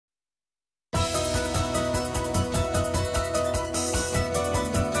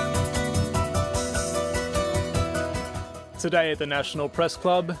Today at the National Press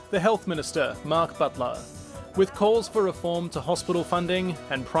Club, the Health Minister, Mark Butler. With calls for reform to hospital funding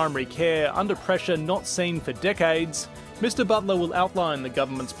and primary care under pressure not seen for decades, Mr Butler will outline the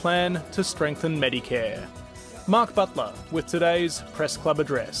government's plan to strengthen Medicare. Mark Butler with today's Press Club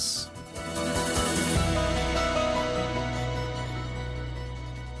address.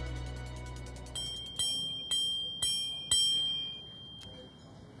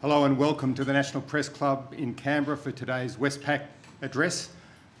 Hello and welcome to the National Press Club in Canberra for today's Westpac address.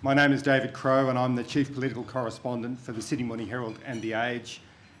 My name is David Crowe and I'm the Chief Political Correspondent for the Sydney Morning Herald and The Age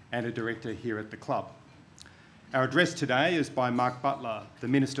and a Director here at the club. Our address today is by Mark Butler, the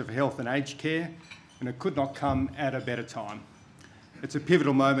Minister for Health and Aged Care, and it could not come at a better time. It's a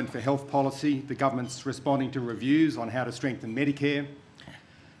pivotal moment for health policy. The government's responding to reviews on how to strengthen Medicare.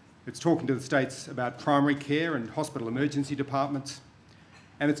 It's talking to the states about primary care and hospital emergency departments.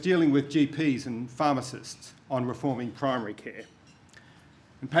 And it's dealing with GPs and pharmacists on reforming primary care.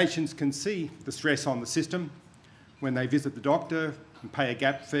 And patients can see the stress on the system when they visit the doctor and pay a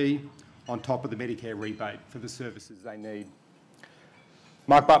gap fee on top of the Medicare rebate for the services they need.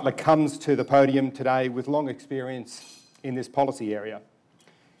 Mark Butler comes to the podium today with long experience in this policy area.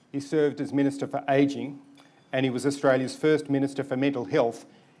 He served as Minister for Ageing and he was Australia's first Minister for Mental Health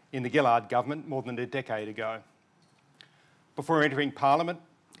in the Gillard government more than a decade ago. Before entering Parliament,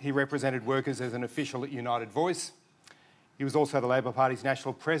 he represented workers as an official at United Voice. He was also the Labor Party's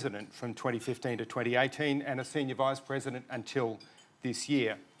National President from 2015 to 2018 and a Senior Vice President until this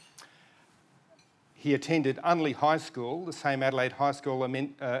year. He attended Unley High School, the same Adelaide High School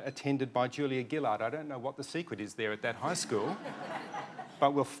attended by Julia Gillard. I don't know what the secret is there at that high school,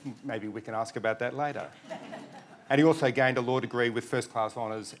 but maybe we can ask about that later. And he also gained a law degree with first-class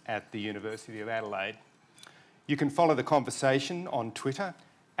honours at the University of Adelaide. You can follow the conversation on Twitter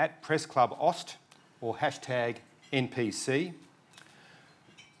at PressClubAust or hashtag NPC.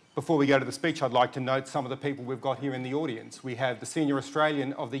 Before we go to the speech, I'd like to note some of the people we've got here in the audience. We have the Senior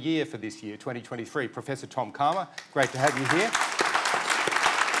Australian of the Year for this year, 2023, Professor Tom Calma. Great to have you here.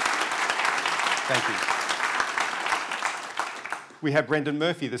 Thank you. We have Brendan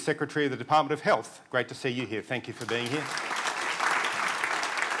Murphy, the Secretary of the Department of Health. Great to see you here. Thank you for being here.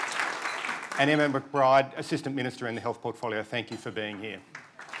 And Emma McBride, Assistant Minister in the Health Portfolio. Thank you for being here.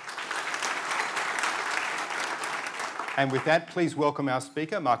 And with that, please welcome our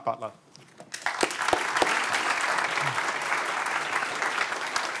speaker, Mark Butler.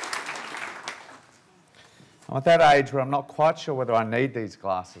 I'm at that age where I'm not quite sure whether I need these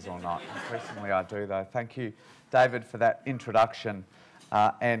glasses or not. Increasingly I do, though. Thank you, David, for that introduction.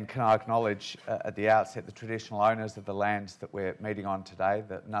 And can I acknowledge at the outset the traditional owners of the lands that we're meeting on today,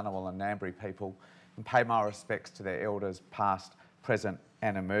 the Ngunnawal and Ngambri people, and pay my respects to their elders past, present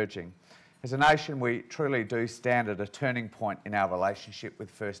and emerging. As a nation, we truly do stand at a turning point in our relationship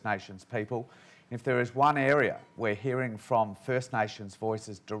with First Nations people. If there is one area where hearing from First Nations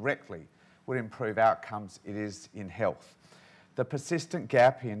voices directly would improve outcomes, it is in health. The persistent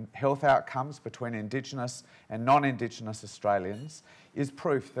gap in health outcomes between Indigenous and non-Indigenous Australians is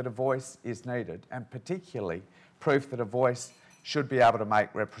proof that a voice is needed, and particularly proof that a voice should be able to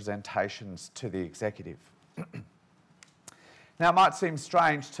make representations to the executive. Now, it might seem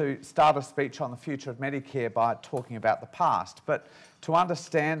strange to start a speech on the future of Medicare by talking about the past, but to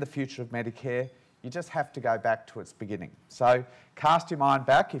understand the future of Medicare, you just have to go back to its beginning. So cast your mind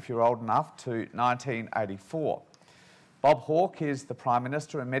back, if you're old enough, to 1984. Bob Hawke is the Prime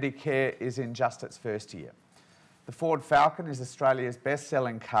Minister and Medicare is in just its first year. The Ford Falcon is Australia's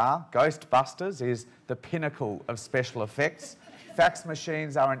best-selling car. Ghostbusters is the pinnacle of special effects. Fax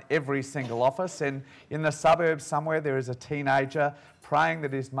machines are in every single office, and in the suburbs somewhere there is a teenager praying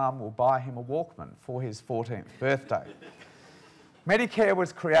that his mum will buy him a Walkman for his 14th birthday. Medicare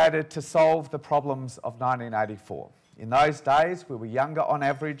was created to solve the problems of 1984. In those days, we were younger on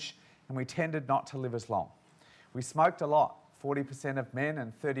average, and we tended not to live as long. We smoked a lot. 40% of men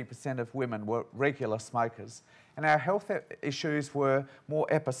and 30% of women were regular smokers, and our health issues were more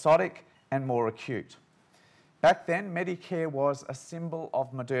episodic and more acute. Back then, Medicare was a symbol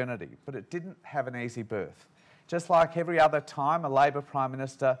of modernity, but it didn't have an easy birth. Just like every other time a Labor Prime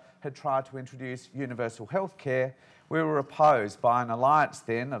Minister had tried to introduce universal health care, we were opposed by an alliance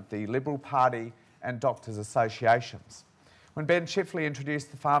then of the Liberal Party and doctors' associations. When Ben Chifley introduced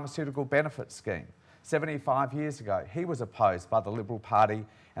the Pharmaceutical Benefits Scheme 75 years ago, he was opposed by the Liberal Party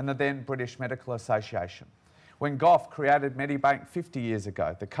and the then British Medical Association. When Gough created Medibank 50 years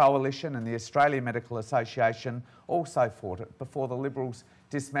ago, the Coalition and the Australian Medical Association also fought it before the Liberals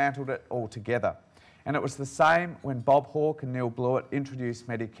dismantled it altogether. And it was the same when Bob Hawke and Neil Blewett introduced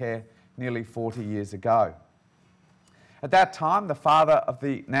Medicare nearly 40 years ago. At that time, the father of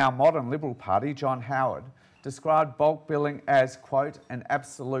the now modern Liberal Party, John Howard, described bulk billing as, quote, an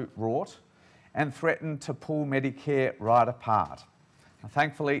absolute rort, and threatened to pull Medicare right apart. Now,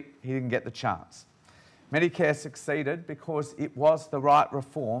 thankfully, he didn't get the chance. Medicare succeeded because it was the right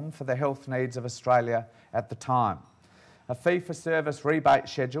reform for the health needs of Australia at the time. A fee-for-service rebate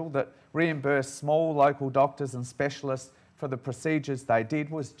schedule that reimbursed small local doctors and specialists for the procedures they did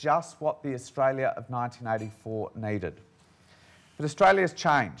was just what the Australia of 1984 needed. But Australia's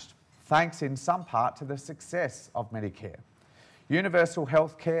changed, thanks in some part to the success of Medicare. Universal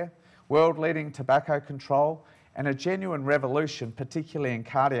health care, world-leading tobacco control, and a genuine revolution, particularly in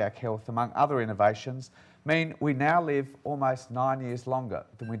cardiac health, among other innovations, mean we now live almost 9 years longer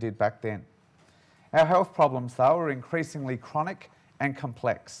than we did back then. Our health problems, though, are increasingly chronic and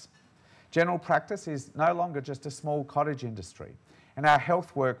complex. General practice is no longer just a small cottage industry, and our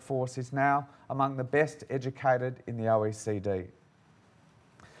health workforce is now among the best educated in the OECD.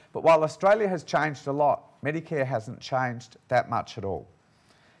 But while Australia has changed a lot, Medicare hasn't changed that much at all.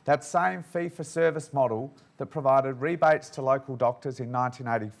 That same fee-for-service model that provided rebates to local doctors in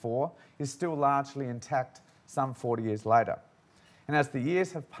 1984 is still largely intact some 40 years later. And as the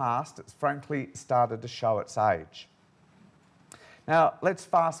years have passed, it's frankly started to show its age. Now, let's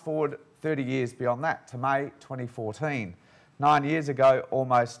fast forward 30 years beyond that to May 2014, 9 years ago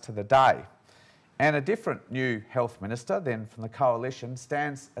almost to the day. And a different new health minister, then from the coalition,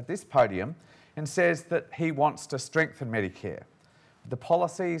 stands at this podium and says that he wants to strengthen Medicare. The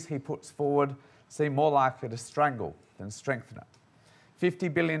policies he puts forward seem more likely to strangle than strengthen it.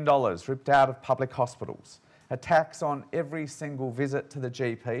 $50 billion ripped out of public hospitals, a tax on every single visit to the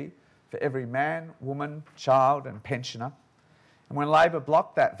GP for every man, woman, child and pensioner. And when Labor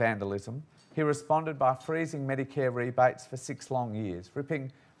blocked that vandalism, he responded by freezing Medicare rebates for 6 long years,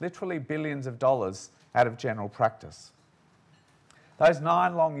 ripping literally billions of dollars out of general practice. Those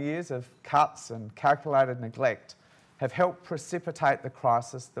 9 long years of cuts and calculated neglect have helped precipitate the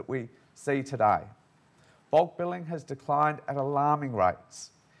crisis that we see today. Bulk billing has declined at alarming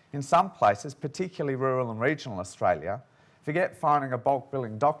rates. In some places, particularly rural and regional Australia, forget finding a bulk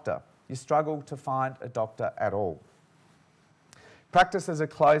billing doctor, you struggle to find a doctor at all. Practices are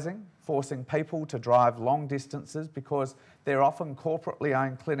closing, forcing people to drive long distances because their often corporately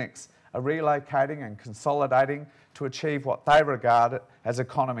owned clinics are relocating and consolidating to achieve what they regard as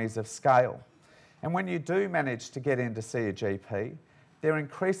economies of scale. And when you do manage to get in to see a GP, they're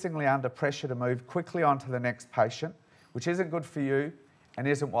increasingly under pressure to move quickly on to the next patient, which isn't good for you and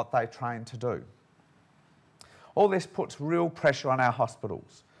isn't what they train to do. All this puts real pressure on our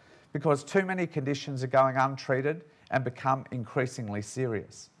hospitals because too many conditions are going untreated and become increasingly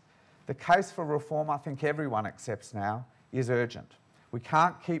serious. The case for reform, I think everyone accepts now, is urgent. We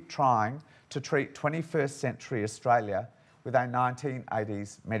can't keep trying to treat 21st century Australia with a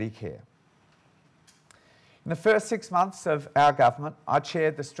 1980s Medicare. In the first 6 months of our government, I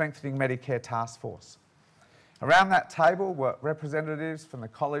chaired the Strengthening Medicare Task Force. Around that table were representatives from the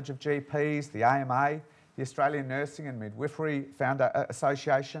College of GPs, the AMA, the Australian Nursing and Midwifery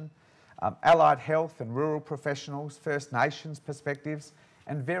Association, allied health and rural professionals, First Nations perspectives,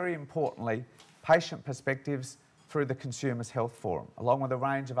 and very importantly, patient perspectives through the Consumers Health Forum, along with a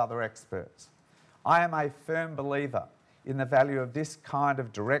range of other experts. I am a firm believer in the value of this kind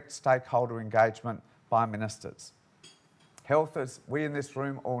of direct stakeholder engagement by ministers. Health, as we in this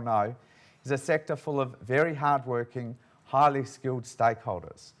room all know, is a sector full of very hard-working, highly skilled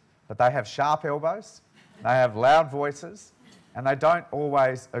stakeholders. But they have sharp elbows, they have loud voices, and they don't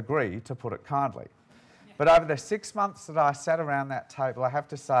always agree, to put it kindly. But over the 6 months that I sat around that table, I have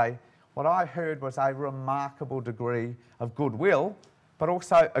to say, what I heard was a remarkable degree of goodwill, but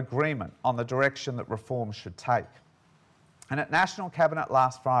also agreement on the direction that reform should take. And at National Cabinet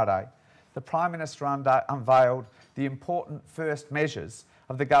last Friday, the Prime Minister unveiled the important first measures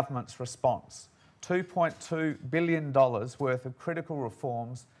of the government's response, $2.2 billion worth of critical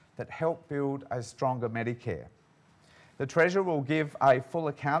reforms that help build a stronger Medicare. The Treasurer will give a full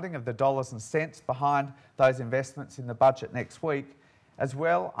accounting of the dollars and cents behind those investments in the budget next week, as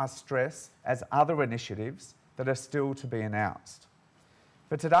well, I stress, as other initiatives that are still to be announced.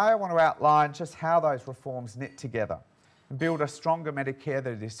 But today I want to outline just how those reforms knit together and build a stronger Medicare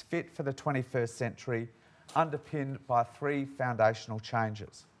that is fit for the 21st century, underpinned by 3 foundational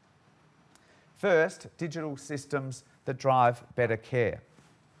changes. First, digital systems that drive better care.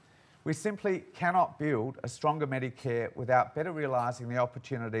 We simply cannot build a stronger Medicare without better realising the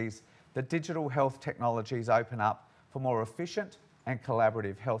opportunities that digital health technologies open up for more efficient and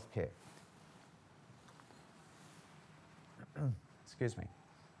collaborative healthcare. Excuse me.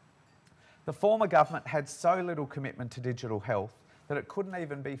 The former government had so little commitment to digital health that it couldn't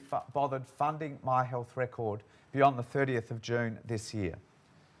even be bothered funding My Health Record beyond the 30th of June this year.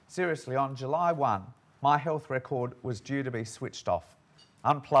 Seriously, on July 1, My Health Record was due to be switched off.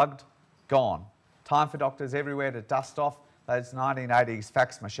 Unplugged, gone. Time for doctors everywhere to dust off those 1980s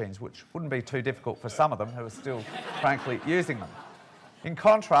fax machines, which wouldn't be too difficult for some of them who are still, frankly, using them. In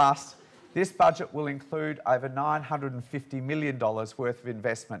contrast, this budget will include over $950 million worth of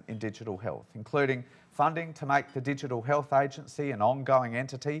investment in digital health, including funding to make the Digital Health Agency an ongoing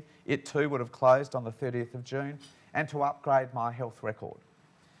entity. It too would have closed on the 30th of June, and to upgrade My Health Record.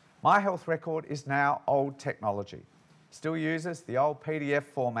 My Health Record is now old technology. Still uses the old PDF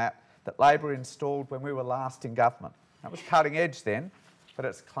format that Labor installed when we were last in government. That was cutting edge then, but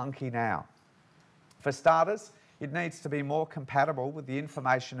it's clunky now. For starters, it needs to be more compatible with the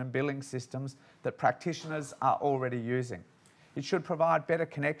information and billing systems that practitioners are already using. It should provide better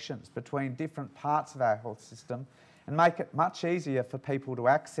connections between different parts of our health system and make it much easier for people to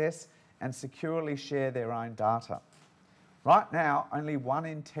access and securely share their own data. Right now, only 1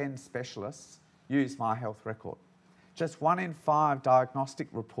 in 10 specialists use My Health Record. Just 1 in 5 diagnostic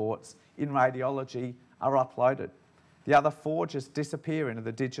reports in radiology are uploaded. The other 4 just disappear into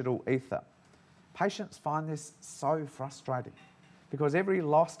the digital ether. Patients find this so frustrating because every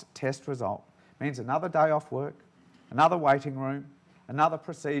lost test result means another day off work, another waiting room, another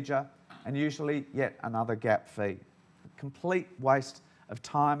procedure, and usually yet another gap fee. A complete waste of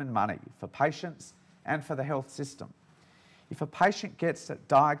time and money for patients and for the health system. If a patient gets a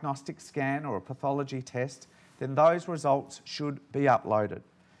diagnostic scan or a pathology test, then those results should be uploaded.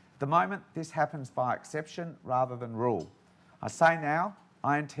 At the moment, this happens by exception rather than rule. I say now,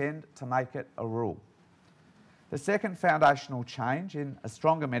 I intend to make it a rule. The second foundational change in a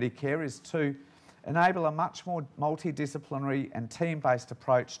stronger Medicare is to enable a much more multidisciplinary and team-based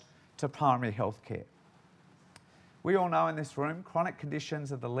approach to primary health care. We all know in this room, chronic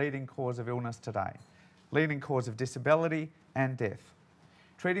conditions are the leading cause of illness today, leading cause of disability and death.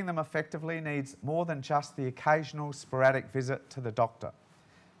 Treating them effectively needs more than just the occasional sporadic visit to the doctor.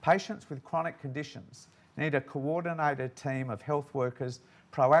 Patients with chronic conditions need a coordinated team of health workers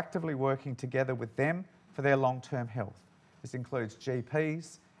proactively working together with them for their long-term health. This includes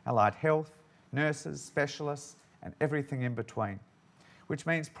GPs, allied health, nurses, specialists, and everything in between, which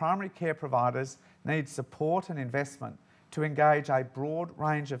means primary care providers need support and investment to engage a broad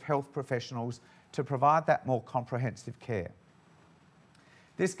range of health professionals to provide that more comprehensive care.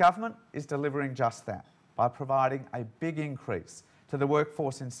 This government is delivering just that by providing a big increase to the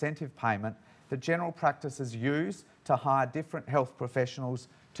workforce incentive payment that general practices use to hire different health professionals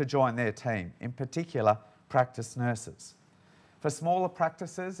to join their team, in particular practice nurses. For smaller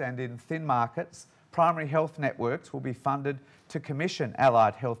practices and in thin markets, primary health networks will be funded to commission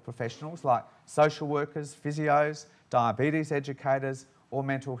allied health professionals like social workers, physios, diabetes educators, or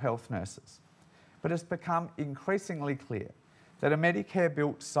mental health nurses. But it's become increasingly clear that a Medicare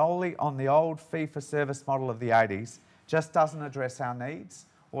built solely on the old fee-for-service model of the 80s just doesn't address our needs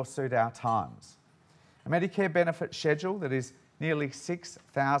or suit our times. A Medicare benefit schedule that is nearly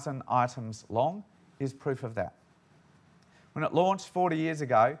 6,000 items long is proof of that. When it launched 40 years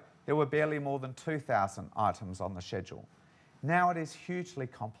ago, there were barely more than 2,000 items on the schedule. Now it is hugely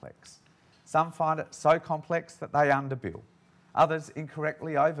complex. Some find it so complex that they underbill. Others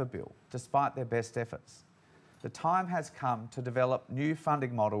incorrectly overbill, despite their best efforts. The time has come to develop new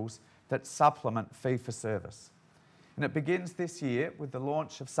funding models that supplement fee-for-service. And it begins this year with the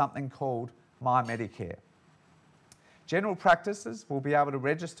launch of something called My Medicare. General practices will be able to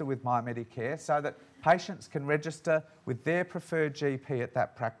register with My Medicare so that patients can register with their preferred GP at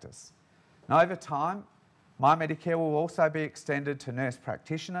that practice. And over time, My Medicare will also be extended to nurse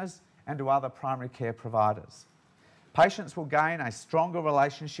practitioners and to other primary care providers. Patients will gain a stronger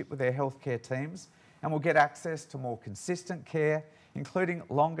relationship with their healthcare teams and will get access to more consistent care, including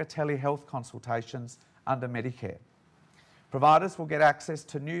longer telehealth consultations under Medicare. Providers will get access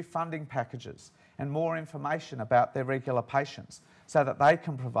to new funding packages and more information about their regular patients so that they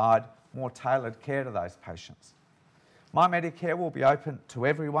can provide more tailored care to those patients. My Medicare will be open to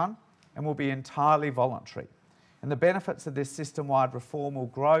everyone and will be entirely voluntary. And the benefits of this system-wide reform will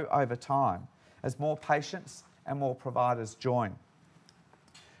grow over time as more patients and more providers join.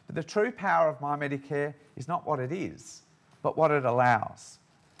 But the true power of My Medicare is not what it is, but what it allows.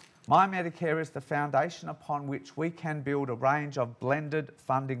 My Medicare is the foundation upon which we can build a range of blended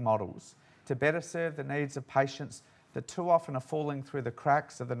funding models to better serve the needs of patients that too often are falling through the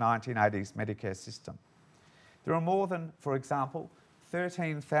cracks of the 1980s Medicare system. There are more than, for example,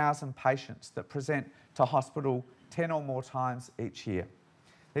 13,000 patients that present to hospital 10 or more times each year.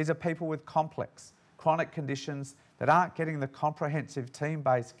 These are people with complex, chronic conditions that aren't getting the comprehensive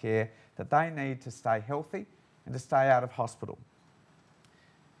team-based care that they need to stay healthy and to stay out of hospital.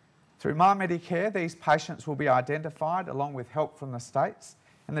 Through My Medicare, these patients will be identified along with help from the states,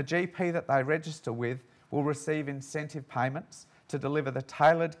 and the GP that they register with will receive incentive payments to deliver the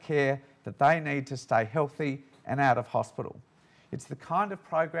tailored care that they need to stay healthy and out of hospital. It's the kind of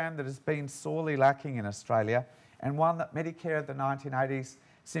program that has been sorely lacking in Australia, and one that Medicare of the 1980s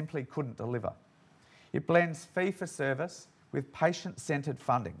simply couldn't deliver. It blends fee-for-service with patient-centred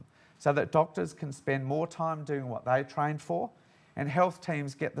funding so that doctors can spend more time doing what they trained for, and health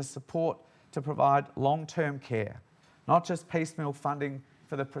teams get the support to provide long-term care, not just piecemeal funding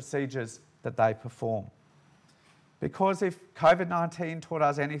for the procedures that they perform. Because if COVID-19 taught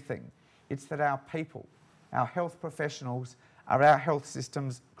us anything, it's that our people, our health professionals, are our health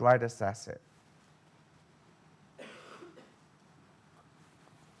system's greatest asset.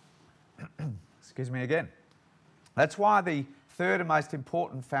 Excuse me again. That's why the third and most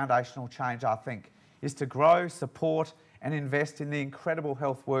important foundational change, I think, is to grow, support and invest in the incredible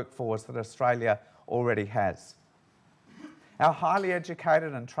health workforce that Australia already has. Our highly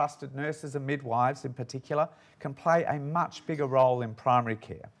educated and trusted nurses and midwives in particular can play a much bigger role in primary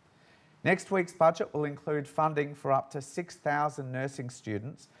care. Next week's budget will include funding for up to 6,000 nursing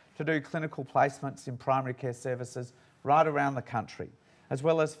students to do clinical placements in primary care services right around the country, as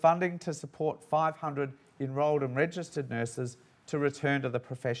well as funding to support 500 enrolled and registered nurses to return to the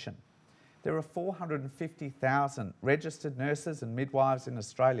profession. There are 450,000 registered nurses and midwives in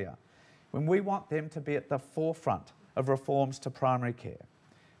Australia, when we want them to be at the forefront of reforms to primary care.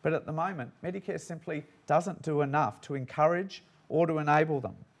 But at the moment, Medicare simply doesn't do enough to encourage or to enable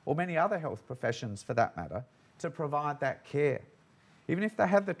them, or many other health professions for that matter, to provide that care. Even if they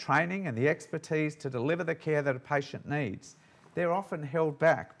have the training and the expertise to deliver the care that a patient needs, they're often held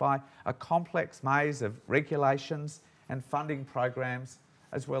back by a complex maze of regulations and funding programs,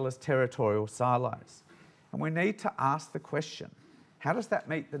 as well as territorial silos. And we need to ask the question, how does that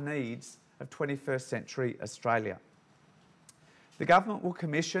meet the needs of 21st century Australia? The government will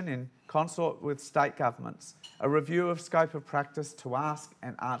commission, in consort with state governments, a review of scope of practice to ask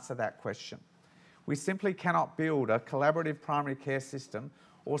and answer that question. We simply cannot build a collaborative primary care system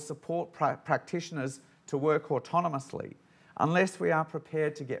or support practitioners to work autonomously unless we are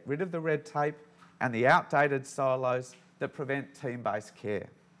prepared to get rid of the red tape and the outdated silos that prevent team-based care.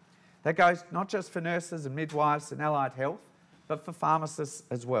 That goes not just for nurses and midwives and allied health, but for pharmacists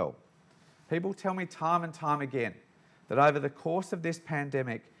as well. People tell me time and time again that over the course of this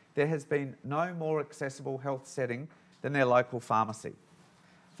pandemic, there has been no more accessible health setting than their local pharmacy.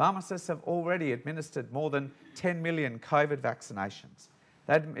 Pharmacists have already administered more than 10 million COVID vaccinations.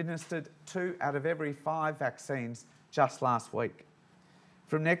 They administered 2 out of every 5 vaccines just last week.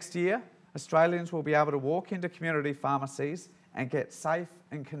 From next year, Australians will be able to walk into community pharmacies and get safe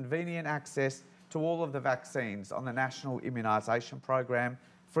and convenient access to all of the vaccines on the National Immunisation Program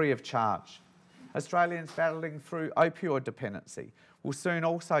free of charge. Australians battling through opioid dependency will soon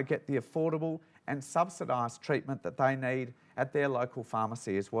also get the affordable and subsidised treatment that they need at their local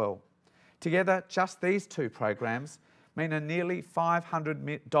pharmacy as well. Together, just these 2 programs mean a nearly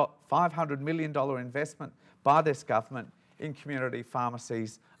 $500 million investment by this government in community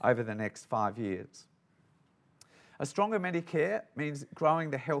pharmacies over the next 5 years. A stronger Medicare means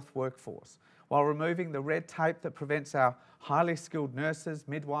growing the health workforce while removing the red tape that prevents our highly skilled nurses,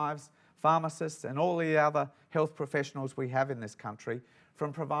 midwives, pharmacists and all the other health professionals we have in this country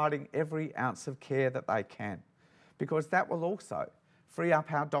from providing every ounce of care that they can, because that will also free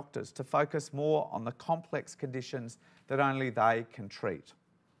up our doctors to focus more on the complex conditions that only they can treat.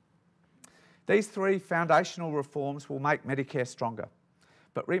 These 3 foundational reforms will make Medicare stronger,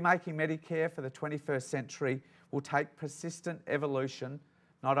 but remaking Medicare for the 21st century will take persistent evolution,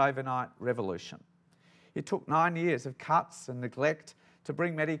 not overnight revolution. It took 9 years of cuts and neglect to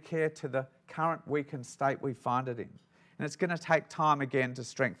bring Medicare to the current weakened state we find it in, and it's going to take time again to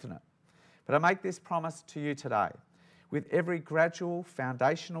strengthen it. But I make this promise to you today. With every gradual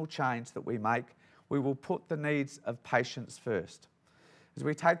foundational change that we make, we will put the needs of patients first. As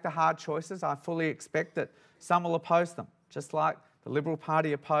we take the hard choices, I fully expect that some will oppose them, just like the Liberal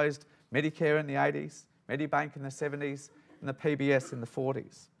Party opposed Medicare in the 80s, Medibank in the 70s, and the PBS in the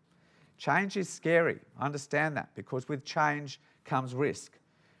 40s. Change is scary, I understand that, because with change comes risk.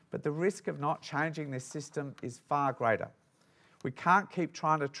 But the risk of not changing this system is far greater. We can't keep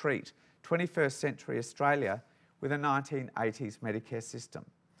trying to treat 21st century Australia with a 1980s Medicare system.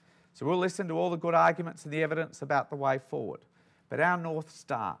 So we'll listen to all the good arguments and the evidence about the way forward. But our North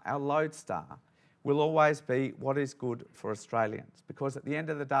Star, our lodestar, will always be what is good for Australians, because at the end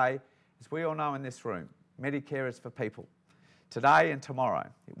of the day, as we all know in this room, Medicare is for people. Today and tomorrow.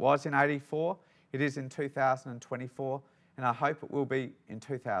 It was in 84, it is in 2024, and I hope it will be in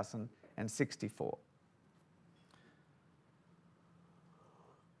 2064.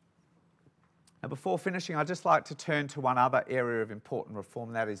 Now, before finishing, I'd just like to turn to one other area of important reform,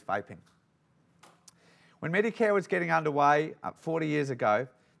 and that is vaping. When Medicare was getting underway 40 years ago,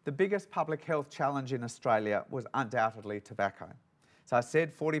 the biggest public health challenge in Australia was undoubtedly tobacco. So I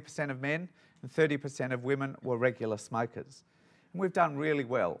said 40% of men and 30% of women were regular smokers. And we've done really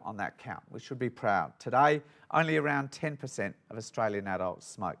well on that count. We should be proud. Today, only around 10% of Australian adults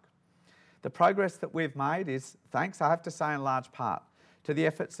smoke. The progress that we've made is thanks, I have to say, in large part, to the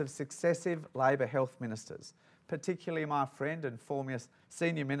efforts of successive Labor health ministers, particularly my friend and former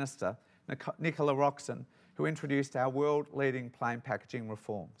Senior Minister, Nicola Roxon, who introduced our world-leading plain packaging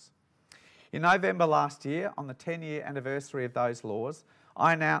reforms. In November last year, on the 10-year anniversary of those laws,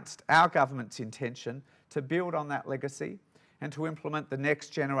 I announced our government's intention to build on that legacy and to implement the next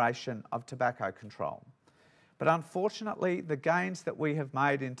generation of tobacco control. But unfortunately, the gains that we have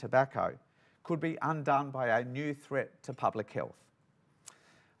made in tobacco could be undone by a new threat to public health.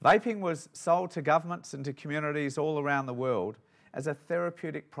 Vaping was sold to governments and to communities all around the world as a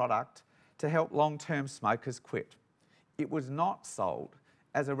therapeutic product to help long-term smokers quit. It was not sold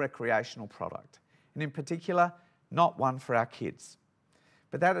as a recreational product, and in particular, not one for our kids.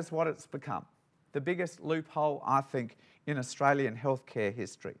 But that is what it's become. The biggest loophole, I think, in Australian healthcare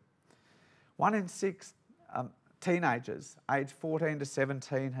history. 1 in 6 teenagers aged 14 to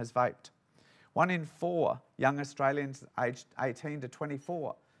 17 has vaped. 1 in 4 young Australians aged 18 to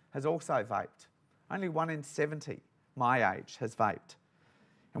 24 has also vaped. Only 1 in 70 my age has vaped.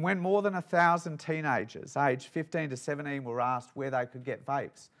 And when more than 1,000 teenagers aged 15 to 17 were asked where they could get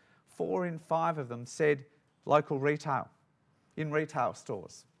vapes, 4 in 5 of them said local retail, in retail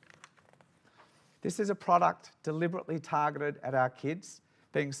stores. This is a product deliberately targeted at our kids,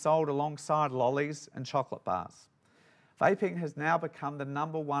 being sold alongside lollies and chocolate bars. Vaping has now become the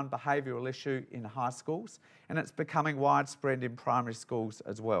 #1 behavioural issue in high schools, and it's becoming widespread in primary schools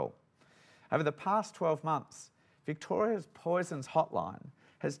as well. Over the past 12 months, Victoria's Poisons Hotline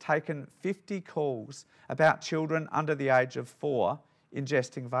has taken 50 calls about children under the age of 4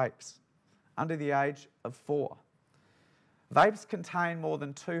 ingesting vapes. Under the age of 4. Vapes contain more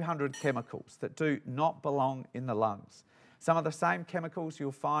than 200 chemicals that do not belong in the lungs. Some of the same chemicals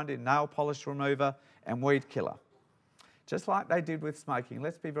you'll find in nail polish remover and weed killer. Just like they did with smoking,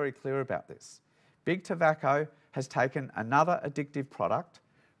 let's be very clear about this. Big Tobacco has taken another addictive product,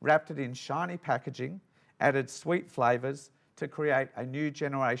 wrapped it in shiny packaging, added sweet flavours to create a new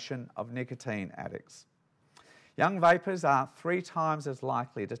generation of nicotine addicts. Young vapers are 3 times as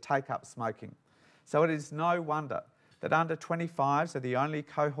likely to take up smoking, so it is no wonder that under 25s are the only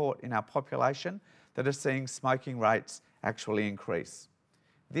cohort in our population that are seeing smoking rates actually increase.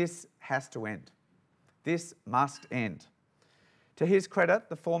 This has to end. This must end. To his credit,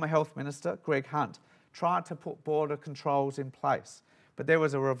 the former Health Minister, Greg Hunt, tried to put border controls in place, but there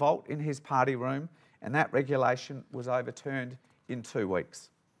was a revolt in his party room and that regulation was overturned in 2 weeks.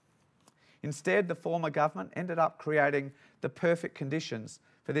 Instead, the former government ended up creating the perfect conditions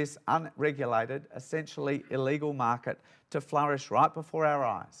for this unregulated, essentially illegal market to flourish right before our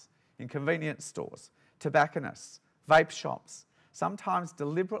eyes in convenience stores, tobacconists, vape shops, sometimes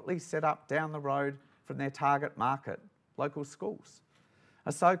deliberately set up down the road from their target market, local schools.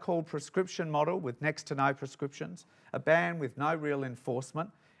 A so-called prescription model with next to no prescriptions, a ban with no real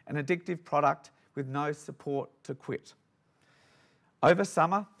enforcement, an addictive product with no support to quit. Over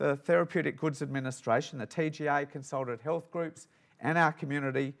summer, the Therapeutic Goods Administration, the TGA, consulted health groups and our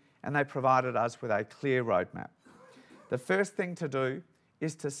community, and they provided us with a clear roadmap. The first thing to do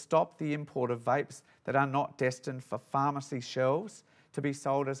is to stop the import of vapes that are not destined for pharmacy shelves to be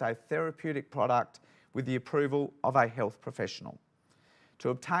sold as a therapeutic product with the approval of a health professional. To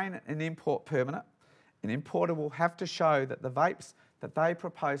obtain an import permit, an importer will have to show that the vapes that they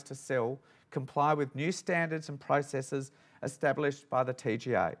propose to sell comply with new standards and processes established by the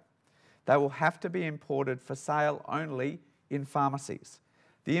TGA. They will have to be imported for sale only in pharmacies.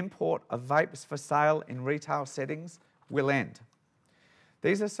 The import of vapes for sale in retail settings will end.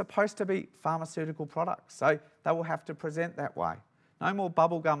 These are supposed to be pharmaceutical products, so they will have to present that way. No more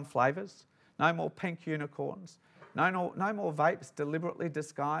bubblegum flavours, no more pink unicorns, no more vapes deliberately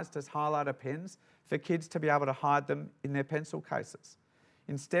disguised as highlighter pens for kids to be able to hide them in their pencil cases.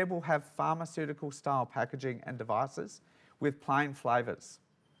 Instead, we'll have pharmaceutical-style packaging and devices with plain flavours.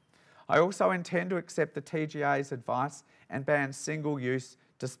 I also intend to accept the TGA's advice and ban single-use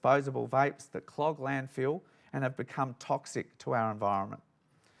disposable vapes that clog landfill and have become toxic to our environment.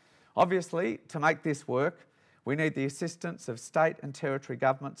 Obviously, to make this work, we need the assistance of state and territory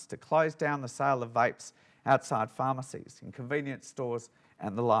governments to close down the sale of vapes outside pharmacies, in convenience stores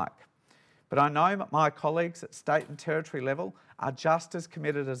and the like. But I know my colleagues at state and territory level are just as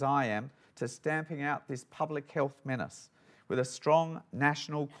committed as I am to stamping out this public health menace with a strong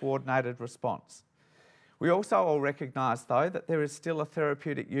national coordinated response. We also all recognise, though, that there is still a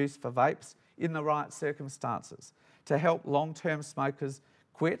therapeutic use for vapes in the right circumstances to help long-term smokers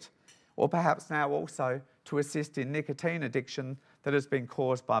quit, or perhaps now also to assist in nicotine addiction that has been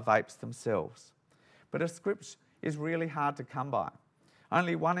caused by vapes themselves. But a script is really hard to come by.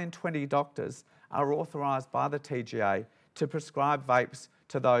 Only 1 in 20 doctors are authorised by the TGA to prescribe vapes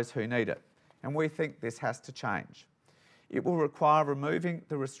to those who need it, and we think this has to change. It will require removing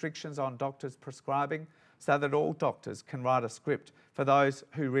the restrictions on doctors prescribing so that all doctors can write a script for those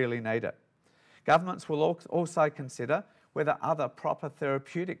who really need it. Governments will also consider whether other proper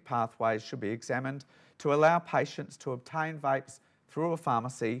therapeutic pathways should be examined to allow patients to obtain vapes through a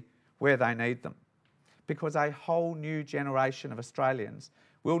pharmacy where they need them. Because a whole new generation of Australians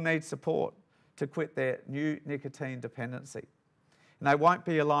will need support to quit their new nicotine dependency. And they won't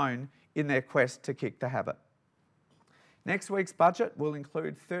be alone in their quest to kick the habit. Next week's budget will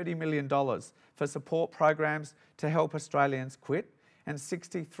include $30 million for support programs to help Australians quit and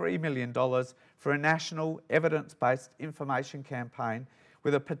 $63 million for a national evidence-based information campaign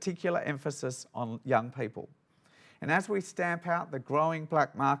with a particular emphasis on young people. And as we stamp out the growing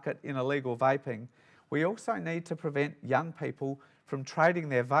black market in illegal vaping, we also need to prevent young people from trading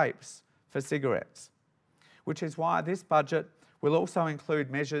their vapes for cigarettes, which is why this budget will also include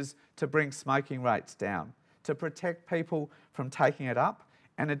measures to bring smoking rates down, to protect people from taking it up,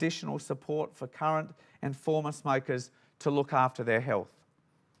 and additional support for current and former smokers to look after their health.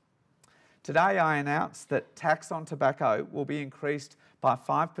 Today I announced that tax on tobacco will be increased by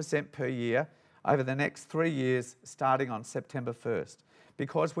 5% per year over the next 3 years starting on September 1st,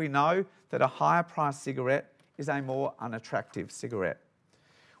 because we know that a higher priced cigarette is a more unattractive cigarette.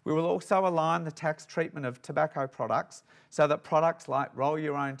 We will also align the tax treatment of tobacco products so that products like roll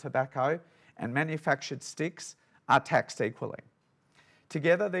your own tobacco and manufactured sticks are taxed equally.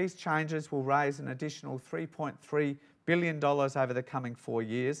 Together, these changes will raise an additional $3.3 billion over the coming 4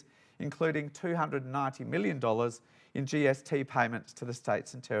 years, including $290 million in GST payments to the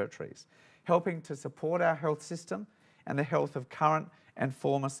states and territories, helping to support our health system and the health of current and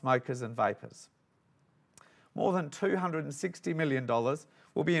former smokers and vapers. More than $260 million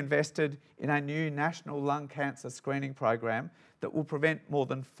will be invested in a new national lung cancer screening program that will prevent more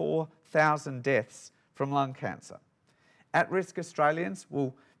than 4,000 deaths from lung cancer. At-risk Australians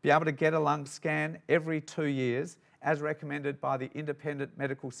will be able to get a lung scan every 2 years, as recommended by the Independent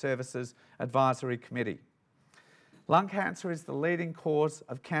Medical Services Advisory Committee. Lung cancer is the leading cause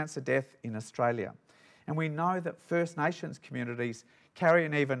of cancer death in Australia, and we know that First Nations communities carry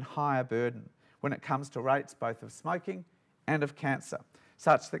an even higher burden when it comes to rates both of smoking and of cancer,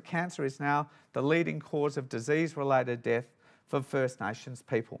 such that cancer is now the leading cause of disease-related death for First Nations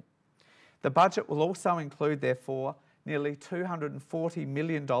people. The budget will also include, therefore, nearly $240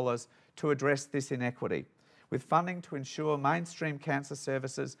 million to address this inequity, with funding to ensure mainstream cancer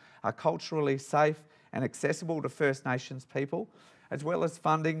services are culturally safe and accessible to First Nations people, as well as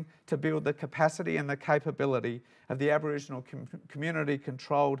funding to build the capacity and the capability of the Aboriginal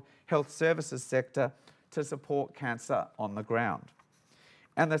community-controlled health services sector to support cancer on the ground.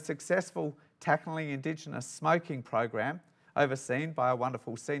 And the successful Tackling Indigenous Smoking program, overseen by a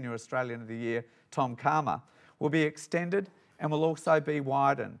wonderful Senior Australian of the Year, Tom Calma, will be extended and will also be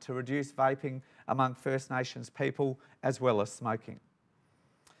widened to reduce vaping among First Nations people as well as smoking.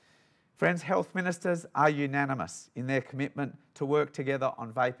 Friends, health ministers are unanimous in their commitment to work together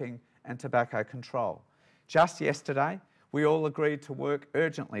on vaping and tobacco control. Just yesterday, we all agreed to work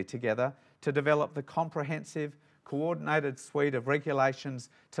urgently together to develop the comprehensive, coordinated suite of regulations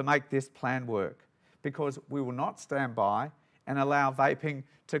to make this plan work, because we will not stand by and allow vaping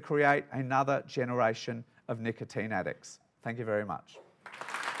to create another generation of nicotine addicts. Thank you very much.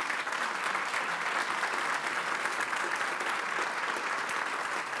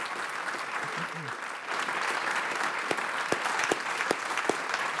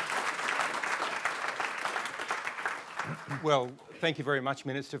 Well, thank you very much,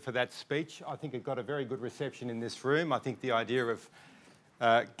 Minister, for that speech. I think it got a very good reception in this room. I think the idea of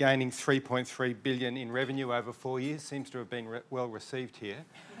gaining $3.3 billion in revenue over 4 years seems to have been well received here.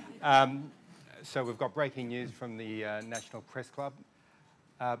 So we've got breaking news from the National Press Club.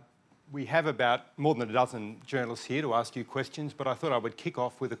 We have about more than a dozen journalists here to ask you questions, but I thought I would kick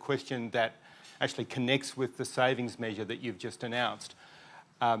off with a question that actually connects with the savings measure that you've just announced.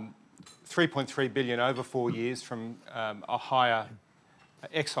 3.3 billion over 4 years from a higher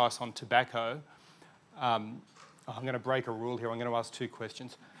excise on tobacco. I'm going to break a rule here. I'm going to ask two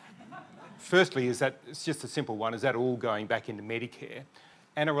questions. Firstly, it's just a simple one, is that all going back into Medicare?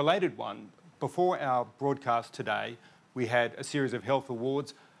 And a related one, before our broadcast today, we had a series of health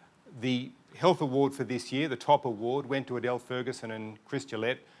awards. The health award for this year, the top award, went to Adele Ferguson and Chris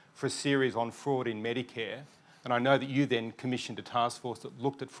Gillette for a series on fraud in Medicare. And I know that you then commissioned a task force that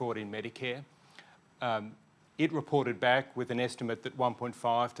looked at fraud in Medicare. It reported back with an estimate that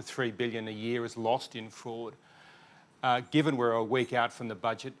 1.5 to 3 billion a year is lost in fraud. Given we're a week out from the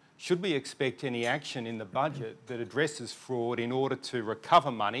budget, should we expect any action in the budget that addresses fraud in order to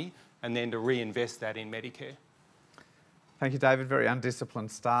recover money and then to reinvest that in Medicare? Thank you, David. Very undisciplined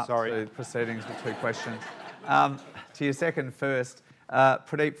start to proceedings with two questions. To your second first,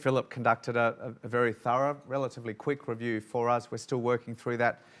 Pradeep Phillip conducted a very thorough, relatively quick review for us. We're still working through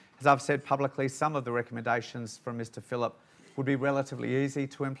that. As I've said publicly, some of the recommendations from Mr. Phillip would be relatively easy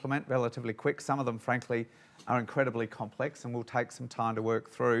to implement, relatively quick. Some of them, frankly, are incredibly complex and will take some time to work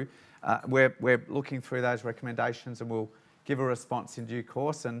through. We're looking through those recommendations and we'll give a response in due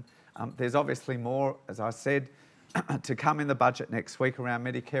course. And there's obviously more, as I said, to come in the budget next week around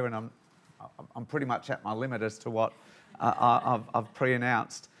Medicare, and I'm pretty much at my limit as to what I've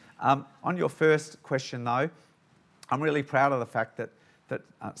pre-announced. On your first question, though, I'm really proud of the fact that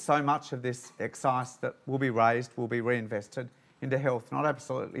so much of this excise that will be raised will be reinvested into health. Not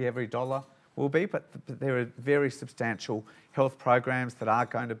absolutely every dollar will be, but there are very substantial health programs that are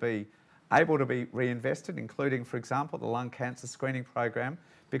going to be able to be reinvested, including, for example, the lung cancer screening program,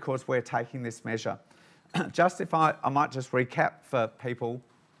 because we're taking this measure. Just if I might just recap for people,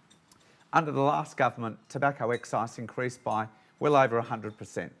 under the last government, tobacco excise increased by well over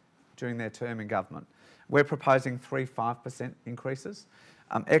 100% during their term in government. We're proposing 3-5% increases.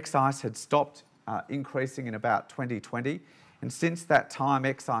 Excise had stopped increasing in about 2020, and since that time,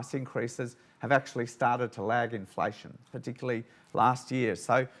 excise increases have actually started to lag inflation, particularly last year.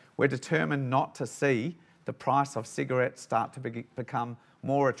 So we're determined not to see the price of cigarettes start to become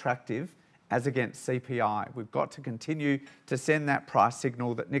more attractive as against CPI. We've got to continue to send that price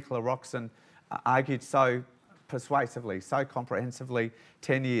signal that Nicola Roxon argued so persuasively, so comprehensively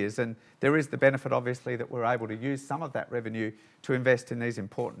 10 years. And there is the benefit, obviously, that we're able to use some of that revenue to invest in these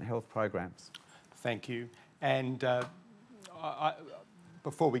important health programs. Thank you. And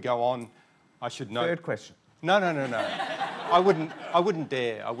before we go on, I should note... Third question. No. I wouldn't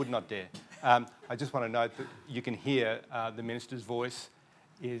dare. I would not dare. I just want to note that you can hear the Minister's voice.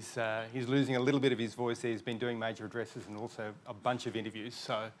 He's losing a little bit of his voice. He's been doing major addresses and also a bunch of interviews,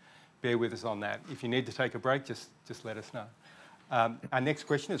 so bear with us on that. If you need to take a break, just let us know. Our next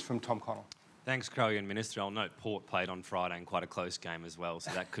question is from Tom Connell. Thanks, Crowe and Minister. I'll note Port played on Friday in quite a close game as well, so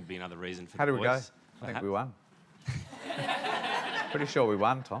that could be another reason for How the did we go? voice. I think we won. Pretty sure we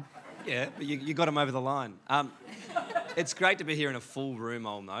won, Tom. Yeah, but you got him over the line. It's great to be here in a full room,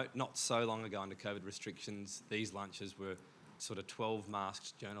 I'll note. Not so long ago under COVID restrictions, these lunches were sort of 12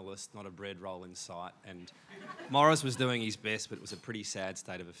 masked journalists, not a bread roll in sight. And Morris was doing his best, but it was a pretty sad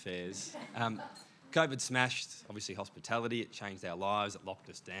state of affairs. COVID smashed, obviously, hospitality. It changed our lives. It locked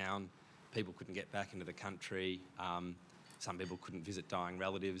us down. People couldn't get back into the country. Some people couldn't visit dying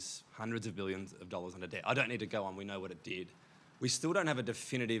relatives. Hundreds of billions of dollars under debt. I don't need to go on. We know what it did. We still don't have a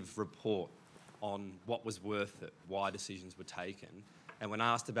definitive report on what was worth it, why decisions were taken. And when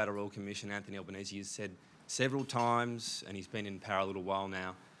asked about a Royal Commission, Anthony Albanese has said several times, and he's been in power a little while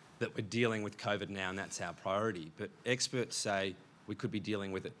now, that we're dealing with COVID now and that's our priority. But experts say we could be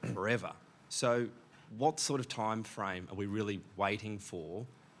dealing with it forever. So what sort of time frame are we really waiting for?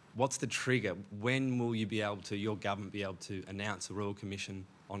 What's the trigger? When will you be able to, your government be able to announce a Royal Commission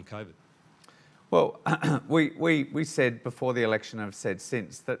on COVID? Well, we said before the election and have said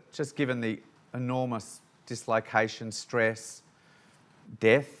since that just given the enormous dislocation, stress,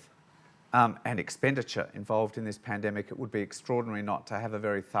 death and expenditure involved in this pandemic, it would be extraordinary not to have a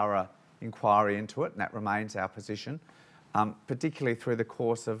very thorough inquiry into it, and that remains our position, particularly through the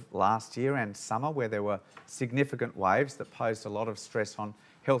course of last year and summer, where there were significant waves that posed a lot of stress on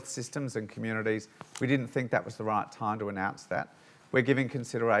health systems and communities. We didn't think that was the right time to announce that. We're giving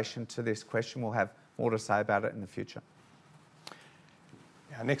consideration to this question. We'll have more to say about it in the future.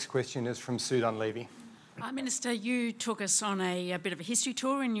 Our next question is from Sue Dunleavy. Minister, you took us on a bit of a history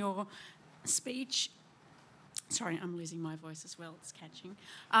tour in your speech. Sorry, I'm losing my voice as well, it's catching.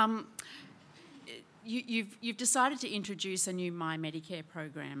 You've decided to introduce a new My Medicare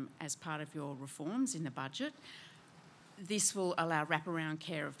program as part of your reforms in the budget. This will allow wraparound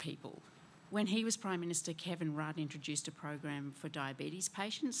care of people. When he was Prime Minister, Kevin Rudd introduced a program for diabetes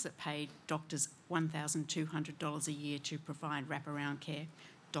patients that paid doctors $1,200 a year to provide wraparound care.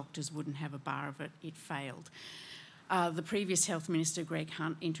 Doctors wouldn't have a bar of it. It failed. The previous Health Minister, Greg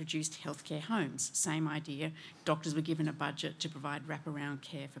Hunt, introduced healthcare homes. Same idea. Doctors were given a budget to provide wraparound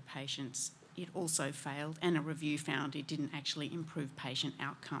care for patients. It also failed, and a review found it didn't actually improve patient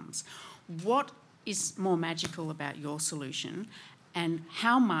outcomes. What is more magical about your solution, and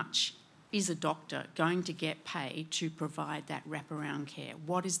how much is a doctor going to get paid to provide that wraparound care?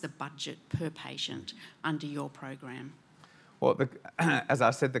 What is the budget per patient under your program? Well, as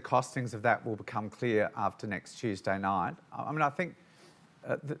I said, the costings of that will become clear after next Tuesday night. I mean, I think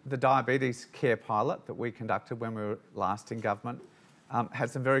the diabetes care pilot that we conducted when we were last in government had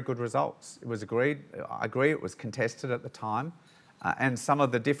some very good results. It was agreed, I agree, it was contested at the time, and some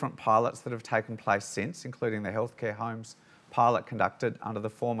of the different pilots that have taken place since, including the healthcare homes pilot conducted under the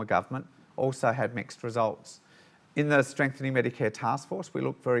former government, also had mixed results. In the Strengthening Medicare Task Force, we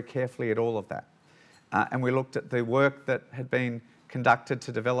looked very carefully at all of that. And we looked at the work that had been conducted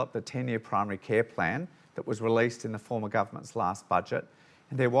to develop the 10-year primary care plan that was released in the former government's last budget.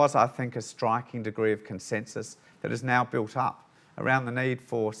 And there was, I think, a striking degree of consensus that is now built up around the need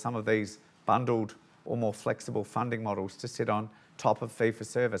for some of these bundled or more flexible funding models to sit on top of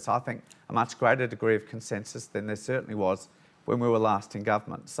fee-for-service. I think a much greater degree of consensus than there certainly was when we were last in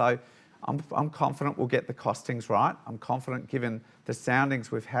government. So I'm confident we'll get the costings right. I'm confident, given the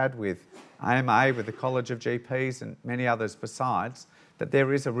soundings we've had with AMA, with the College of GPs and many others besides, that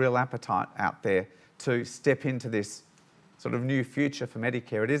there is a real appetite out there to step into this sort of new future for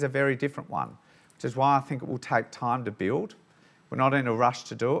Medicare. It is a very different one, which is why I think it will take time to build. We're not in a rush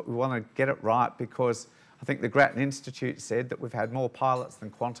to do it. We want to get it right because I think the Grattan Institute said that we've had more pilots than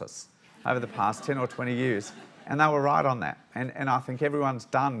Qantas over the past 10 or 20 years, and they were right on that. And I think everyone's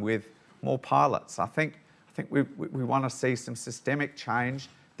done with more pilots. I think we want to see some systemic change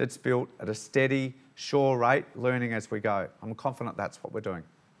that's built at a steady, sure rate, learning as we go. I'm confident that's what we're doing.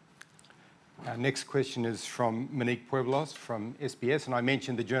 Our next question is from Monique Pueblos from SBS, and I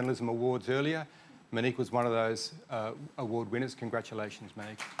mentioned the Journalism Awards earlier. Monique was one of those award winners. Congratulations,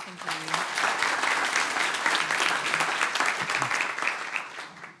 Monique. Thank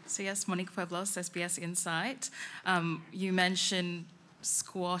you. So yes, Monique Pueblos, SBS Insight. You mentioned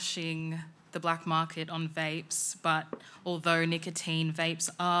squashing the black market on vapes, but although nicotine vapes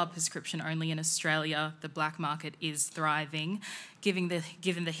are prescription only in Australia, the black market is thriving. Given the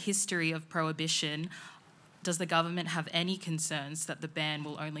history of prohibition, does the government have any concerns that the ban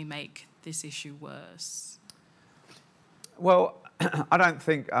will only make this issue worse? Well, I don't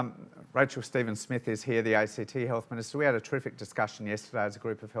think Rachel Stephen-Smith is here, the ACT Health Minister. We had a terrific discussion yesterday as a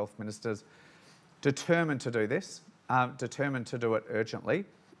group of health ministers, determined to do this, determined to do it urgently,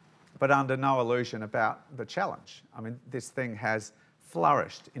 but under no illusion about the challenge. I mean, this thing has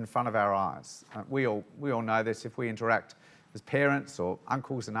flourished in front of our eyes. We all know this if we interact as parents or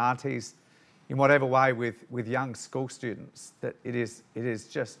uncles and aunties in whatever way with young school students, that it is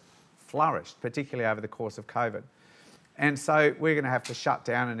just flourished, particularly over the course of COVID. And so we're going to have to shut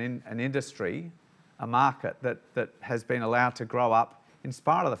down an industry, a market that has been allowed to grow up in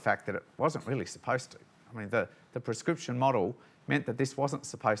spite of the fact that it wasn't really supposed to. I mean, the prescription model meant that this wasn't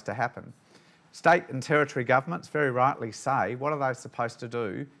supposed to happen. State and territory governments very rightly say, what are they supposed to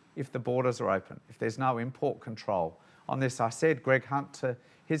do if the borders are open, if there's no import control? On this, I said Greg Hunt, to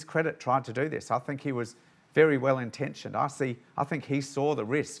his credit, tried to do this. I think he was very well intentioned. I think he saw the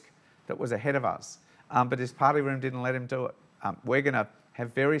risk that was ahead of us, but his party room didn't let him do it. We're going to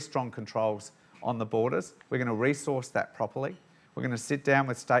have very strong controls on the borders. We're going to resource that properly. We're going to sit down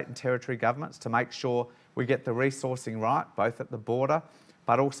with state and territory governments to make sure we get the resourcing right, both at the border,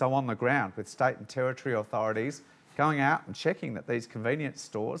 but also on the ground with state and territory authorities going out and checking that these convenience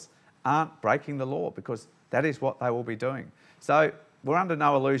stores aren't breaking the law, because that is what they will be doing. So we're under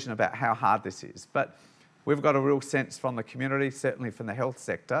no illusion about how hard this is, but we've got a real sense from the community, certainly from the health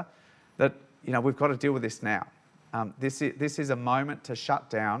sector, that we've got to deal with this now. This is a moment to shut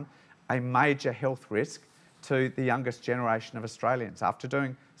down a major health risk to the youngest generation of Australians. After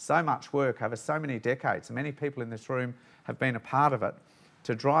doing so much work over so many decades, and many people in this room have been a part of it,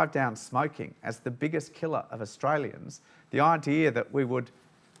 to drive down smoking as the biggest killer of Australians, the idea that we would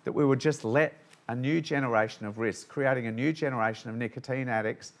just let a new generation of risk, creating a new generation of nicotine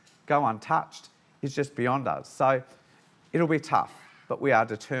addicts, go untouched is just beyond us. So it'll be tough, but we are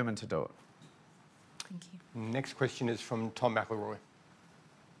determined to do it. Thank you. Next question is from Tom McElroy.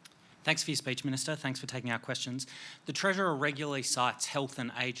 Thanks for your speech, Minister. Thanks for taking our questions. The Treasurer regularly cites health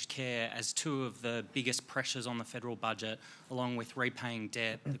and aged care as two of the biggest pressures on the federal budget, along with repaying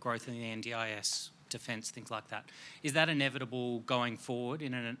debt, the growth in the NDIS, defence, things like that. Is that inevitable going forward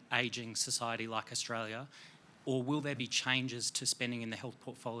in an ageing society like Australia, or will there be changes to spending in the health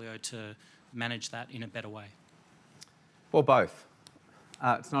portfolio to manage that in a better way? Well, both.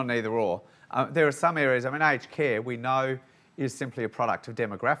 It's not an either or. There are some areas, aged care we know is simply a product of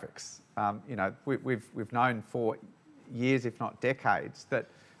demographics. We've known for years, if not decades, that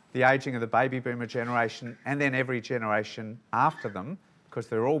the ageing of the baby boomer generation and then every generation after them, because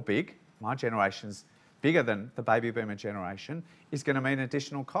they're all big, my generation's bigger than the baby boomer generation, is going to mean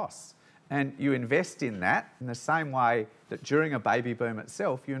additional costs. And you invest in that in the same way that during a baby boom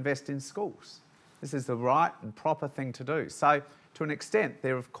itself, you invest in schools. This is the right and proper thing to do. So to an extent,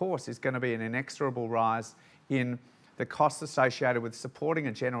 there of course is going to be an inexorable rise in the costs associated with supporting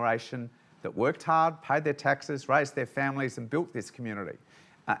a generation that worked hard, paid their taxes, raised their families and built this community.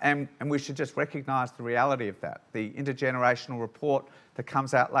 And we should just recognise the reality of that. The intergenerational report that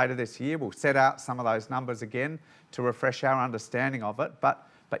comes out later this year will set out some of those numbers again to refresh our understanding of it. But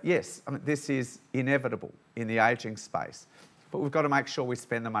yes, this is inevitable in the ageing space. But we've got to make sure we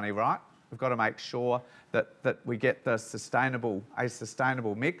spend the money right. We've got to make sure that we get a sustainable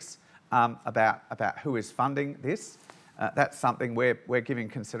mix about who is funding this. That's something we're giving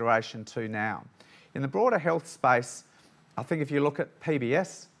consideration to now. In the broader health space, I think if you look at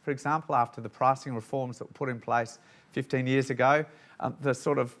PBS, for example, after the pricing reforms that were put in place 15 years ago,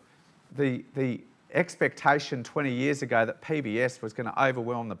 the expectation 20 years ago that PBS was going to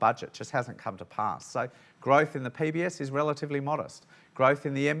overwhelm the budget just hasn't come to pass. So growth in the PBS is relatively modest. Growth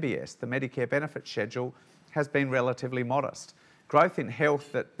in the MBS, the Medicare benefit schedule, has been relatively modest. Growth in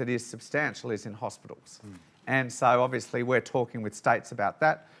health that is substantial is in hospitals. And so obviously we're talking with states about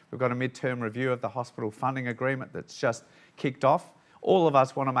that. We've got a midterm review of the hospital funding agreement that's just kicked off. All of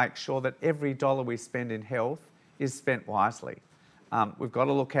us want to make sure that every dollar we spend in health is spent wisely. We've got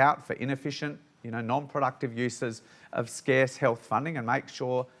to look out for inefficient, non-productive uses of scarce health funding and make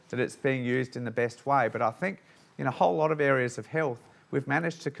sure that it's being used in the best way. But I think in a whole lot of areas of health, we've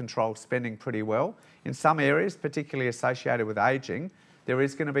managed to control spending pretty well. In some areas, particularly associated with ageing, there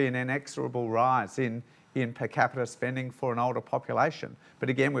is going to be an inexorable rise in per capita spending for an older population. But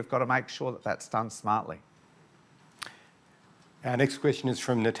again, we've got to make sure that that's done smartly. Our next question is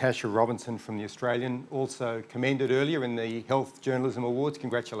from Natasha Robinson from The Australian, also commended earlier in the Health Journalism Awards.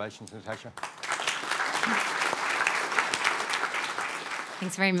 Congratulations, Natasha.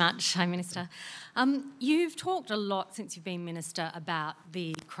 Thanks very much. Hi, Minister. You've talked a lot since you've been Minister about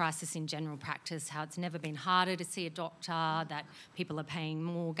the crisis in general practice, how it's never been harder to see a doctor, that people are paying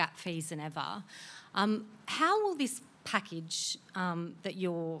more gap fees than ever. How will this package that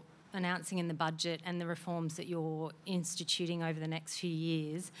you're announcing in the budget and the reforms that you're instituting over the next few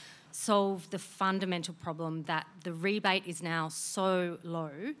years solve the fundamental problem that the rebate is now so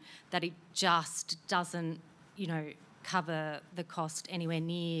low that it just doesn't, cover the cost anywhere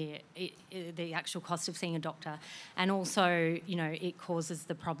near the actual cost of seeing a doctor, and also, it causes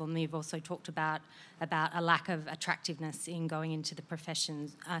the problem you've also talked about a lack of attractiveness in going into the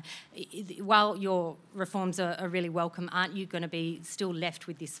professions. While your reforms are really welcome, aren't you going to be still left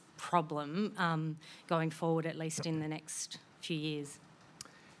with this problem going forward, at least in the next few years?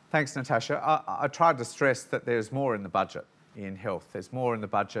 Thanks, Natasha. I tried to stress that there's more in the budget in health. There's more in the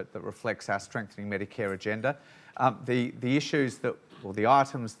budget that reflects our strengthening Medicare agenda. The issues or the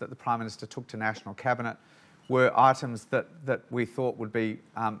items that the Prime Minister took to National Cabinet were items that we thought would be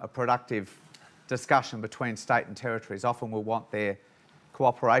a productive discussion between state and territories. Often we'll want their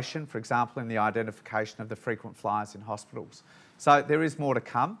cooperation, for example, in the identification of the frequent flyers in hospitals. So there is more to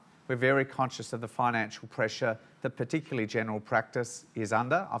come. We're very conscious of the financial pressure that particularly general practice is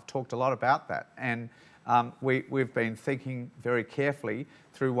under. I've talked a lot about that. And we've been thinking very carefully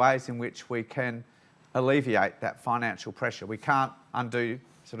through ways in which we can alleviate that financial pressure. We can't undo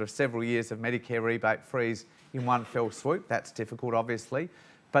several years of Medicare rebate freeze in one fell swoop. That's difficult, obviously,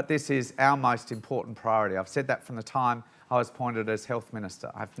 but this is our most important priority. I've said that from the time I was appointed as Health Minister.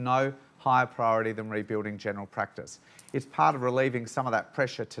 I have no higher priority than rebuilding general practice. It's part of relieving some of that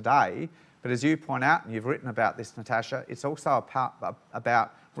pressure today, but as you point out, and you've written about this, Natasha, it's also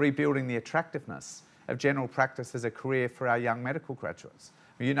about rebuilding the attractiveness of general practice as a career for our young medical graduates.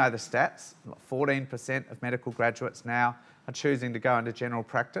 You know the stats, 14% of medical graduates now are choosing to go into general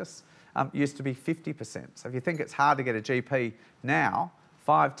practice. Used to be 50%. So if you think it's hard to get a GP now,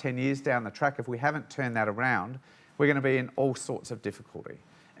 5-10 years down the track, if we haven't turned that around, we're going to be in all sorts of difficulty.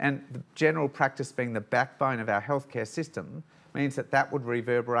 And the general practice being the backbone of our healthcare system means that that would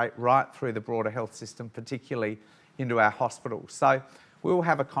reverberate right through the broader health system, particularly into our hospitals. So we'll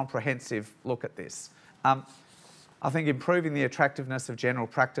have a comprehensive look at this. I think improving the attractiveness of general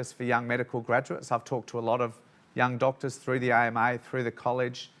practice for young medical graduates. I've talked to a lot of young doctors through the AMA, through the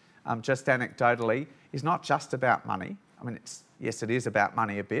college, just anecdotally, is not just about money. I mean, yes, it is about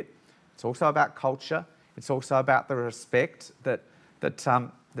money a bit. It's also about culture. It's also about the respect that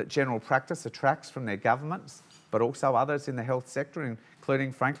general practice attracts from their governments, but also others in the health sector,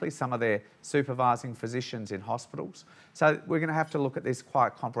 including, frankly, some of their supervising physicians in hospitals. So we're going to have to look at this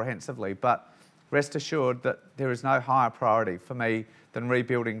quite comprehensively, but rest assured that there is no higher priority for me than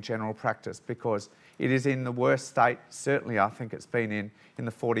rebuilding general practice, because it is in the worst state, certainly I think it's been in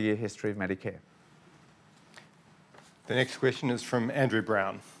the 40-year history of Medicare. The next question is from Andrew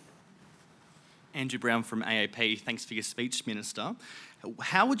Brown. Andrew Brown from AAP. Thanks for your speech, Minister.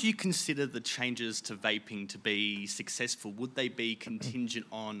 How would you consider the changes to vaping to be successful? Would they be contingent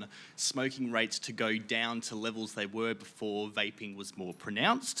on smoking rates to go down to levels they were before vaping was more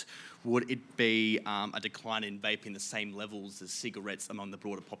pronounced? Would it be a decline in vaping the same levels as cigarettes among the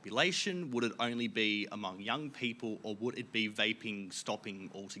broader population? Would it only be among young people, or would it be vaping stopping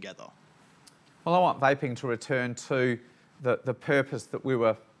altogether? Well, I want vaping to return to the purpose that we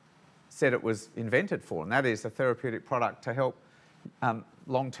said it was invented for, and that is a therapeutic product to help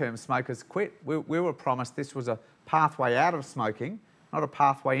long-term smokers quit. We were promised this was a pathway out of smoking, not a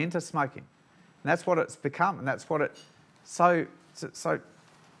pathway into smoking. And that's what it's become, and that's what it so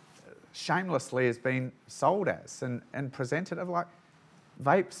shamelessly has been sold as and presented as, like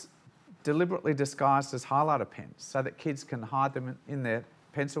vapes deliberately disguised as highlighter pens so that kids can hide them in their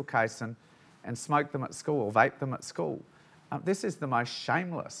pencil case and smoke them at school or vape them at school. This is the most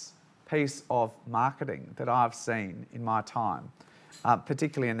shameless piece of marketing that I've seen in my time,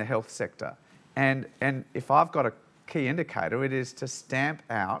 particularly in the health sector. And if I've got a key indicator, it is to stamp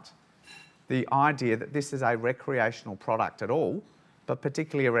out the idea that this is a recreational product at all, but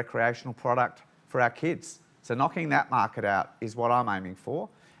particularly a recreational product for our kids. So knocking that market out is what I'm aiming for.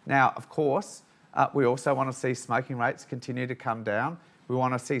 Now, of course, we also want to see smoking rates continue to come down. We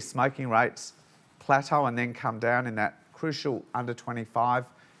want to see smoking rates plateau and then come down in that crucial under 25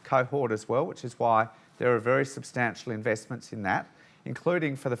 cohort as well, which is why there are very substantial investments in that,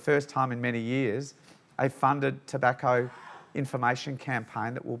 including for the first time in many years, a funded tobacco information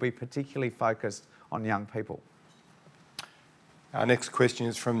campaign that will be particularly focused on young people. Our next question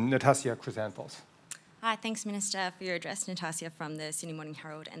is from Natassia Chrysanthos. Hi, thanks Minister for your address. Natassia from the Sydney Morning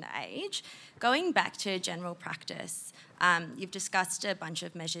Herald and The Age. Going back to general practice, you've discussed a bunch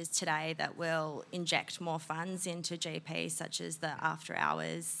of measures today that will inject more funds into GPs, such as the after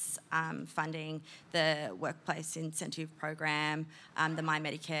hours funding, the workplace incentive program, the My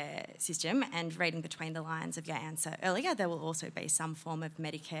Medicare system, and reading between the lines of your answer earlier, there will also be some form of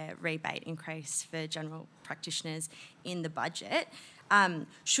Medicare rebate increase for general practitioners in the budget.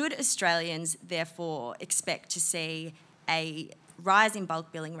 Should Australians therefore expect to see a rise in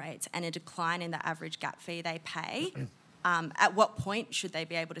bulk billing rates and a decline in the average gap fee they pay? At what point should they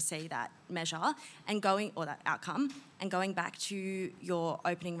be able to see that measure or that outcome? And going back to your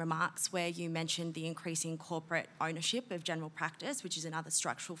opening remarks where you mentioned the increasing corporate ownership of general practice, which is another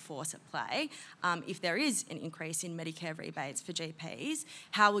structural force at play, if there is an increase in Medicare rebates for GPs,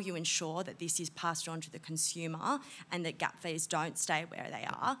 how will you ensure that this is passed on to the consumer and that gap fees don't stay where they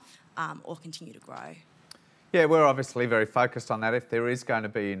are or continue to grow? Yeah, we're obviously very focused on that. If there is going to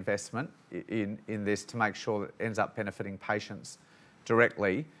be investment in this to make sure that it ends up benefiting patients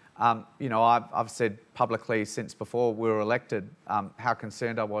directly, you know, I've said publicly since before we were elected how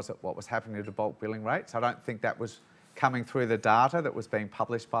concerned I was at what was happening to bulk billing rates. I don't think that was coming through the data that was being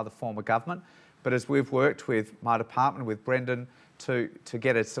published by the former government. But as we've worked with my department, with Brendan, to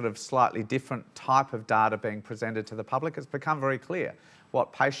get a sort of slightly different type of data being presented to the public, it's become very clear.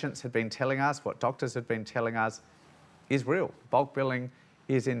 What patients had been telling us, what doctors had been telling us is real. Bulk billing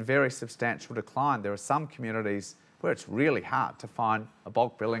is in very substantial decline. There are some communities where it's really hard to find a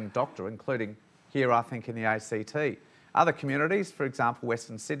bulk billing doctor, including here, I think, in the ACT. Other communities, for example,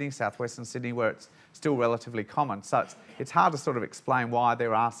 Western Sydney, southwestern Sydney, where it's still relatively common. So it's hard to sort of explain why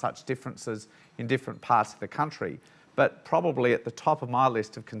there are such differences in different parts of the country. But probably at the top of my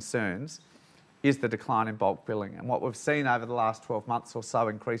list of concerns is the decline in bulk billing. And what we've seen over the last 12 months or so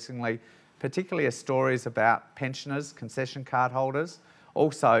increasingly, particularly are stories about pensioners, concession card holders,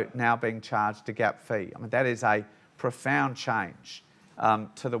 also now being charged a gap fee. I mean, that is a profound change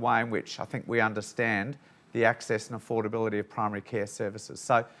to the way in which I think we understand the access and affordability of primary care services.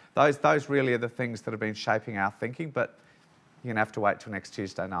 So those really are the things that have been shaping our thinking, but you're going to have to wait till next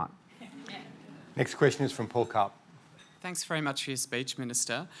Tuesday night. Next question is from Paul Karp. Thanks very much for your speech,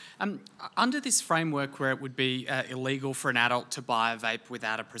 Minister. Under this framework where it would be illegal for an adult to buy a vape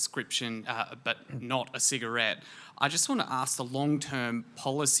without a prescription but not a cigarette, I just want to ask the long-term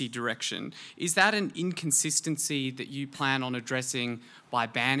policy direction. Is that an inconsistency that you plan on addressing by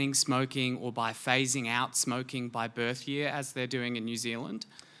banning smoking or by phasing out smoking by birth year, as they're doing in New Zealand?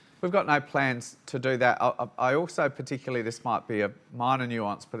 We've got no plans to do that. I also, particularly, this might be a minor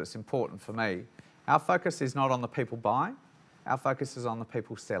nuance, but it's important for me. Our focus is not on the people buying, our focus is on the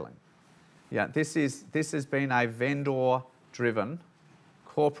people selling. Yeah, this has been a vendor-driven,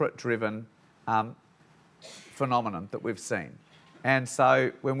 corporate-driven phenomenon that we've seen. And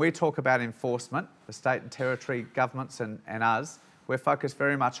so when we talk about enforcement, the state and territory governments and us, we're focused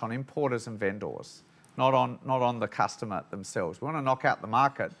very much on importers and vendors, not on the customer themselves. We want to knock out the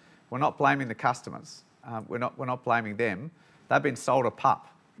market. We're not blaming the customers. We're not blaming them. They've been sold a pup.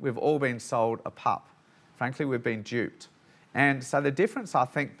 We've all been sold a pup. Frankly, we've been duped. And so the difference, I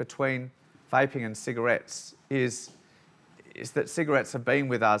think, between vaping and cigarettes is that cigarettes have been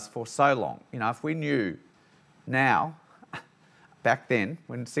with us for so long. You know, if we knew now, back then,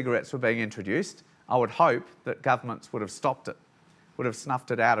 when cigarettes were being introduced, I would hope that governments would have stopped it, would have snuffed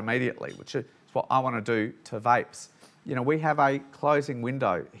it out immediately, which is what I want to do to vapes. You know, we have a closing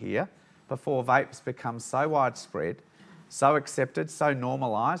window here before vapes become so widespread, so accepted, so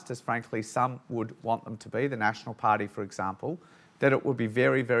normalised, as frankly some would want them to be, the National Party, for example, that it would be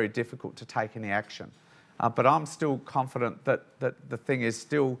very, very difficult to take any action. But I'm still confident that the thing is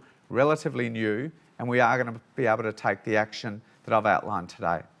still relatively new and we are going to be able to take the action that I've outlined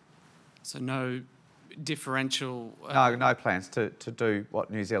today. So no differential... No plans to do what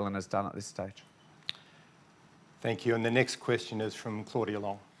New Zealand has done at this stage. Thank you. And the next question is from Claudia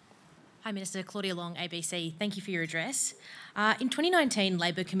Long. Hi Minister, Claudia Long, ABC. Thank you for your address. In 2019,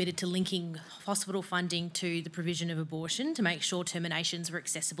 Labor committed to linking hospital funding to the provision of abortion to make sure terminations were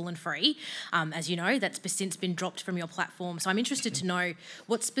accessible and free. As you know, that's since been dropped from your platform. So I'm interested to know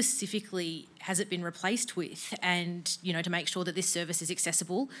what specifically has it been replaced with, and to make sure that this service is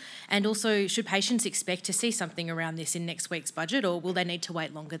accessible. And also, should patients expect to see something around this in next week's budget, or will they need to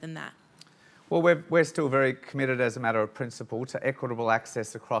wait longer than that? Well, we're still very committed as a matter of principle to equitable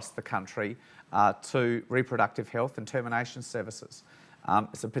access across the country to reproductive health and termination services.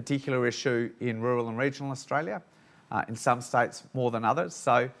 It's a particular issue in rural and regional Australia, in some states more than others.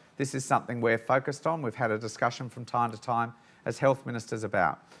 So this is something we're focused on. We've had a discussion from time to time as health ministers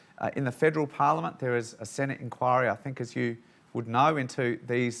about. In the federal parliament, there is a Senate inquiry, I think, as you would know, into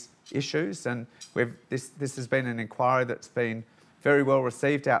these issues. And this has been an inquiry that's been very well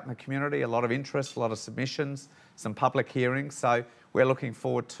received out in the community, a lot of interest, a lot of submissions, some public hearings. So we're looking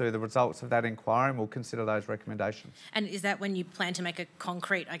forward to the results of that inquiry and we'll consider those recommendations. And is that when you plan to make a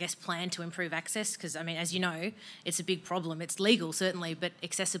concrete, plan to improve access? Because, as you know, it's a big problem. It's legal, certainly, but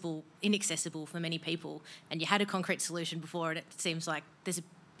inaccessible for many people. And you had a concrete solution before and it seems like there's a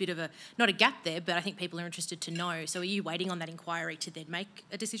bit of not a gap there, but I think people are interested to know. So are you waiting on that inquiry to then make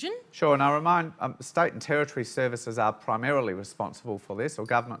a decision? Sure, and I remind state and territory services are primarily responsible for this, or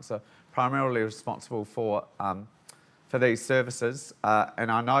governments are primarily responsible for these services,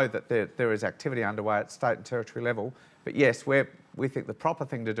 and I know that there is activity underway at state and territory level, but yes, we think the proper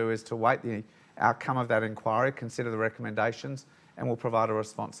thing to do is to wait the outcome of that inquiry, consider the recommendations, and we'll provide a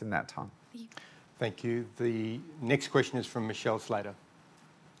response in that time. Thank you. The next question is from Michelle Slater.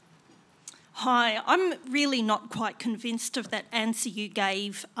 Hi, I'm really not quite convinced of that answer you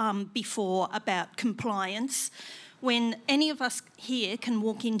gave before about compliance. When any of us here can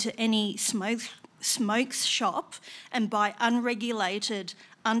walk into any smokes shop and buy unregulated,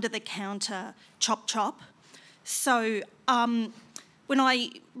 under-the-counter chop. So when I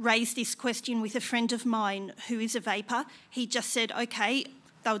raised this question with a friend of mine who is a vapor, he just said, okay,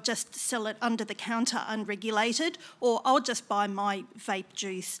 they'll just sell it under the counter unregulated, or I'll just buy my vape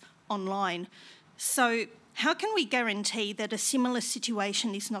juice online. So how can we guarantee that a similar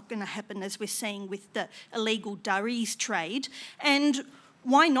situation is not going to happen as we're seeing with the illegal durries trade? And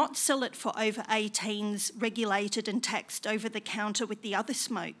why not sell it for over 18s, regulated and taxed over the counter with the other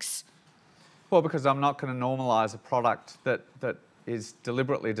smokes? Well, because I'm not going to normalise a product that is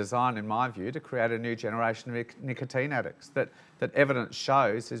deliberately designed, in my view, to create a new generation of nicotine addicts, that evidence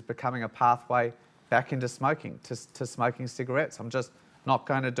shows is becoming a pathway back into smoking, to smoking cigarettes. I'm just not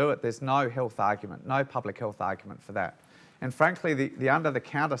going to do it. There's no health argument, no public health argument for that. And frankly, the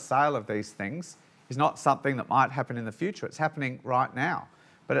under-the-counter sale of these things is not something that might happen in the future. It's happening right now.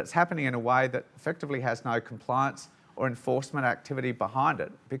 but it's happening in a way that effectively has no compliance or enforcement activity behind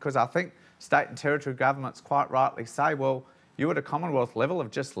it, because I think state and territory governments quite rightly say, well, you at a Commonwealth level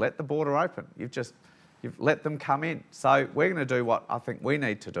have just let the border open. You've let them come in. So we're going to do what I think we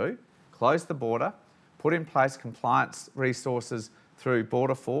need to do, close the border, put in place compliance resources through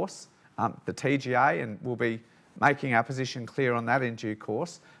Border Force, the TGA, and we'll be making our position clear on that in due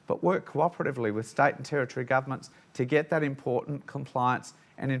course, but work cooperatively with state and territory governments to get that important compliance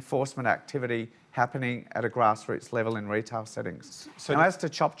and enforcement activity happening at a grassroots level in retail settings. So now, as to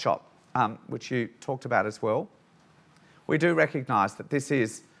Chop Chop, which you talked about as well, we do recognise that this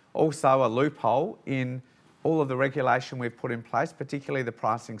is also a loophole in all of the regulation we've put in place, particularly the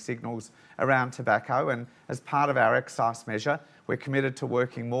pricing signals around tobacco. And as part of our excise measure, we're committed to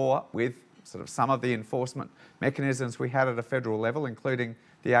working more with sort of some of the enforcement mechanisms we had at a federal level, including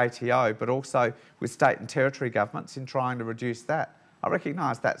the ATO, but also with state and territory governments in trying to reduce that. I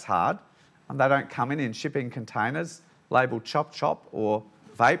recognise that's hard, and they don't come in shipping containers labelled Chop Chop or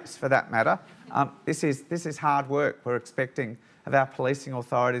vapes for that matter. This is hard work we're expecting of our policing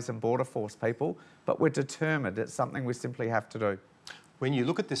authorities and Border Force people, but we're determined. It's something we simply have to do. When you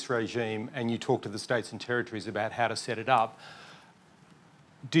look at this regime and you talk to the states and territories about how to set it up,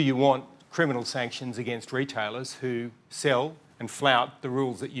 do you want criminal sanctions against retailers who sell and flout the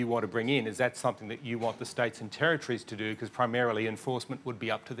rules that you want to bring in? Is that something that you want the states and territories to do? Because primarily enforcement would be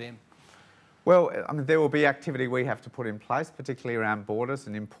up to them. Well, I mean, there will be activity we have to put in place, particularly around borders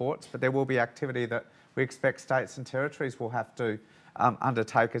and imports, but there will be activity that we expect states and territories will have to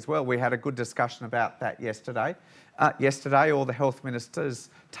undertake as well. We had a good discussion about that yesterday. Yesterday, all the health ministers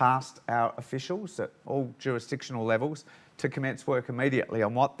tasked our officials at all jurisdictional levels to commence work immediately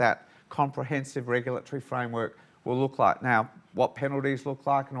on what that comprehensive regulatory framework will look like. Now, what penalties look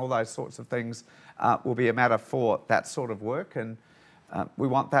like and all those sorts of things will be a matter for that sort of work, and we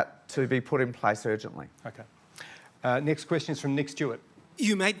want that to be put in place urgently. Okay. Next question is from Nick Stewart.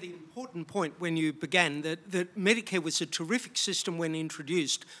 You made the important point when you began that Medicare was a terrific system when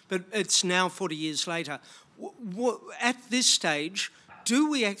introduced, but it's now 40 years later. At this stage, do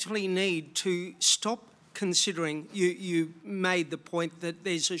we actually need to stop considering, you made the point that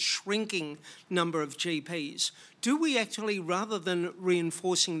there's a shrinking number of GPs. Do we actually, rather than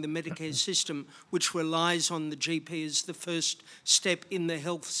reinforcing the Medicare system, which relies on the GP as the first step in the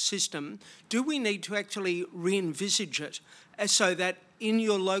health system, do we need to actually re-envisage it so that in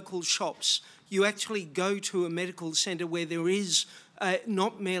your local shops you actually go to a medical centre where there is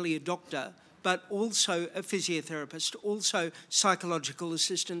not merely a doctor, but also a physiotherapist, also psychological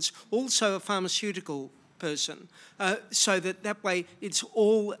assistants, also a pharmaceutical person, so that way it's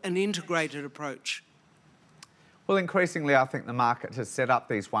all an integrated approach? Well, increasingly, I think the market has set up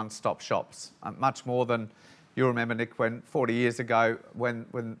these one-stop shops, much more than you remember, Nick, when 40 years ago,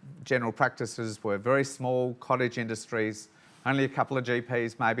 when general practices were very small cottage industries, only a couple of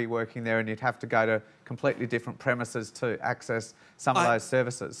GPs maybe working there, and you'd have to go to completely different premises to access some of those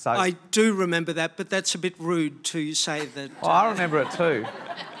services. So I do remember that, but that's a bit rude to say that. Oh, I remember it too.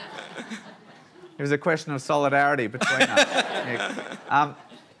 It was a question of solidarity between us.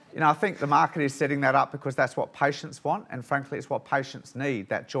 You know, I think the market is setting that up because that's what patients want, and frankly, it's what patients need,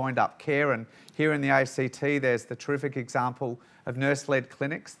 that joined-up care. And here in the ACT, there's the terrific example of nurse-led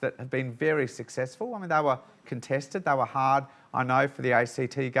clinics that have been very successful. I mean, they were contested, they were hard, I know, for the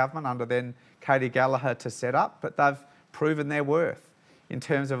ACT government under then Katie Gallagher to set up, but they've proven their worth in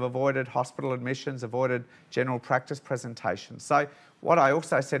terms of avoided hospital admissions, avoided general practice presentations. So what I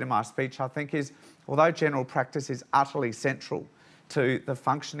also said in my speech, I think, is although general practice is utterly central to the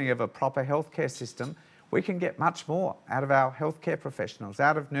functioning of a proper healthcare system, we can get much more out of our healthcare professionals,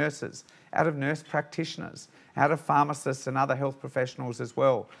 out of nurses, out of nurse practitioners, out of pharmacists and other health professionals as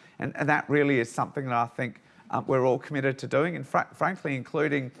well. And that really is something that I think we're all committed to doing, and frankly,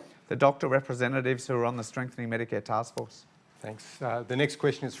 including the doctor representatives who are on the Strengthening Medicare Task Force. Thanks. The next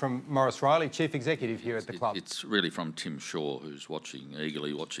question is from Maurice Riley, Chief Executive here at the club. It's really from Tim Shaw, who's watching,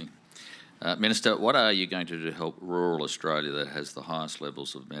 eagerly watching. Minister, what are you going to do to help rural Australia that has the highest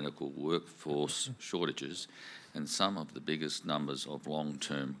levels of medical workforce shortages and some of the biggest numbers of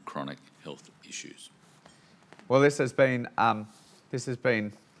long-term chronic health issues? Well, this has been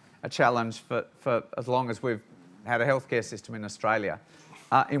a challenge for as long as we've had a healthcare system in Australia.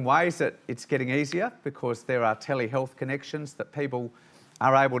 In ways that it's getting easier because there are telehealth connections that people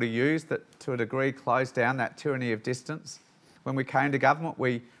are able to use that to a degree close down that tyranny of distance. When we came to government,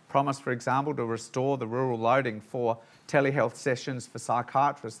 we promised, for example, to restore the rural loading for telehealth sessions for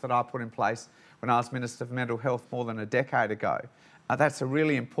psychiatrists that I put in place when I was Minister for Mental Health more than a decade ago. That's a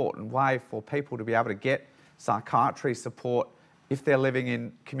really important way for people to be able to get psychiatry support if they're living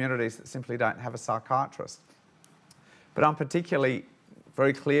in communities that simply don't have a psychiatrist. But I'm particularly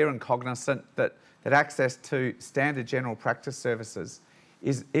very clear and cognisant that access to standard general practice services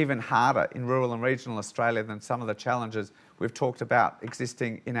is even harder in rural and regional Australia than some of the challenges we've talked about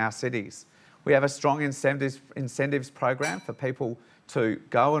existing in our cities. We have a strong incentives program for people to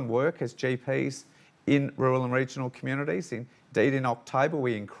go and work as GPs in rural and regional communities. Indeed, in October,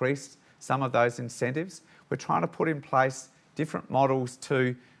 we increased some of those incentives. We're trying to put in place different models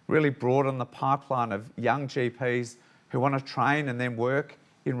to really broaden the pipeline of young GPs who want to train and then work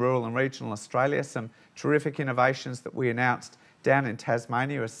in rural and regional Australia. Some terrific innovations that we announced down in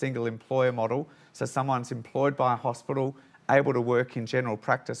Tasmania, a single employer model. So someone's employed by a hospital, able to work in general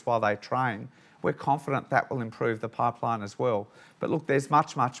practice while they train. We're confident that will improve the pipeline as well. But look, there's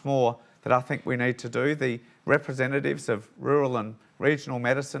much, much more that I think we need to do. The representatives of rural and regional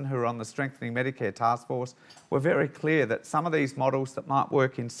medicine who are on the Strengthening Medicare Task Force were very clear that some of these models that might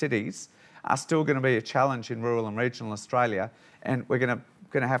work in cities are still going to be a challenge in rural and regional Australia, and we're going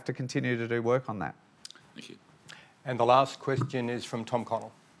to have to continue to do work on that. Thank you. And the last question is from Tom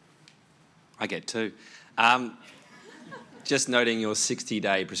Connell. I get two. Just noting your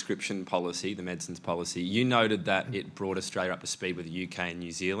 60-day prescription policy, the medicines policy, you noted that it brought Australia up to speed with the UK and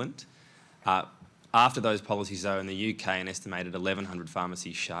New Zealand. After those policies, though, in the UK, an estimated 1,100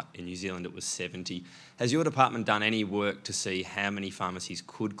 pharmacies shut. In New Zealand, it was 70. Has your department done any work to see how many pharmacies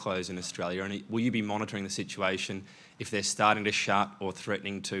could close in Australia? And will you be monitoring the situation if they're starting to shut or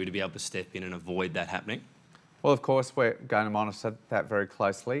threatening to be able to step in and avoid that happening? Well, of course, we're going to monitor that very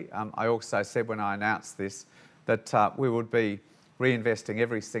closely. I also said when I announced this that we would be reinvesting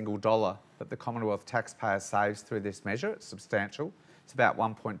every single dollar that the Commonwealth taxpayer saves through this measure. It's substantial. It's about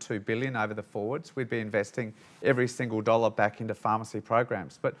 $1.2 billion over the forwards. We'd be investing every single dollar back into pharmacy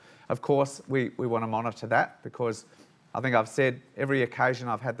programs. But of course, we want to monitor that because I think I've said every occasion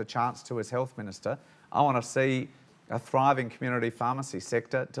I've had the chance to as Health Minister, I want to see a thriving community pharmacy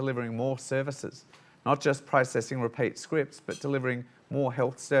sector delivering more services, not just processing repeat scripts, but delivering more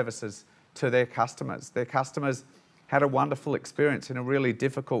health services to their customers. Their customers had a wonderful experience in a really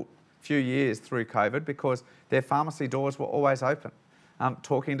difficult few years through COVID because their pharmacy doors were always open.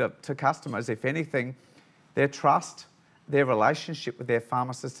 Talking to customers, if anything, their trust, their relationship with their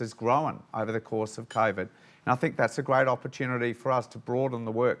pharmacist has grown over the course of COVID. And I think that's a great opportunity for us to broaden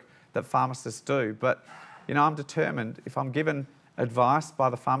the work that pharmacists do. But, you know, I'm determined, if I'm given advice by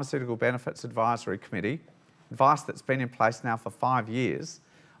the Pharmaceutical Benefits Advisory Committee, advice that's been in place now for 5 years,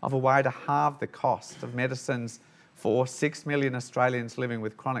 of a way to halve the cost of medicines for 6 million Australians living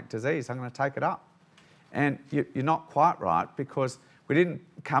with chronic disease, I'm going to take it up. And you're not quite right because we didn't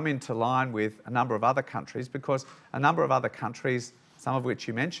come into line with a number of other countries because a number of other countries, some of which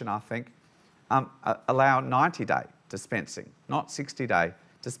you mentioned, I think, allow 90-day dispensing, not 60-day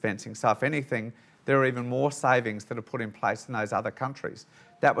dispensing. So if anything, there are even more savings that are put in place in those other countries.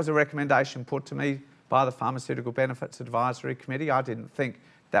 That was a recommendation put to me by the Pharmaceutical Benefits Advisory Committee. I didn't think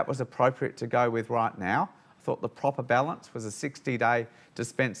that was appropriate to go with right now. I thought the proper balance was a 60-day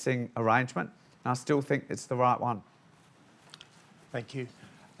dispensing arrangement, and I still think it's the right one. Thank you.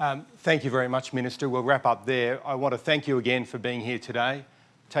 Thank you very much, Minister. We'll wrap up there. I want to thank you again for being here today,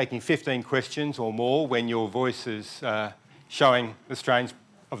 taking 15 questions or more when your voice is showing the strains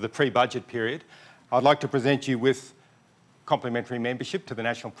of the pre-budget period. I'd like to present you with complimentary membership to the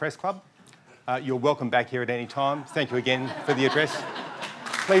National Press Club. You're welcome back here at any time. Thank you again for the address.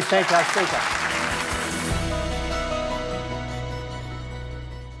 Please thank our speaker.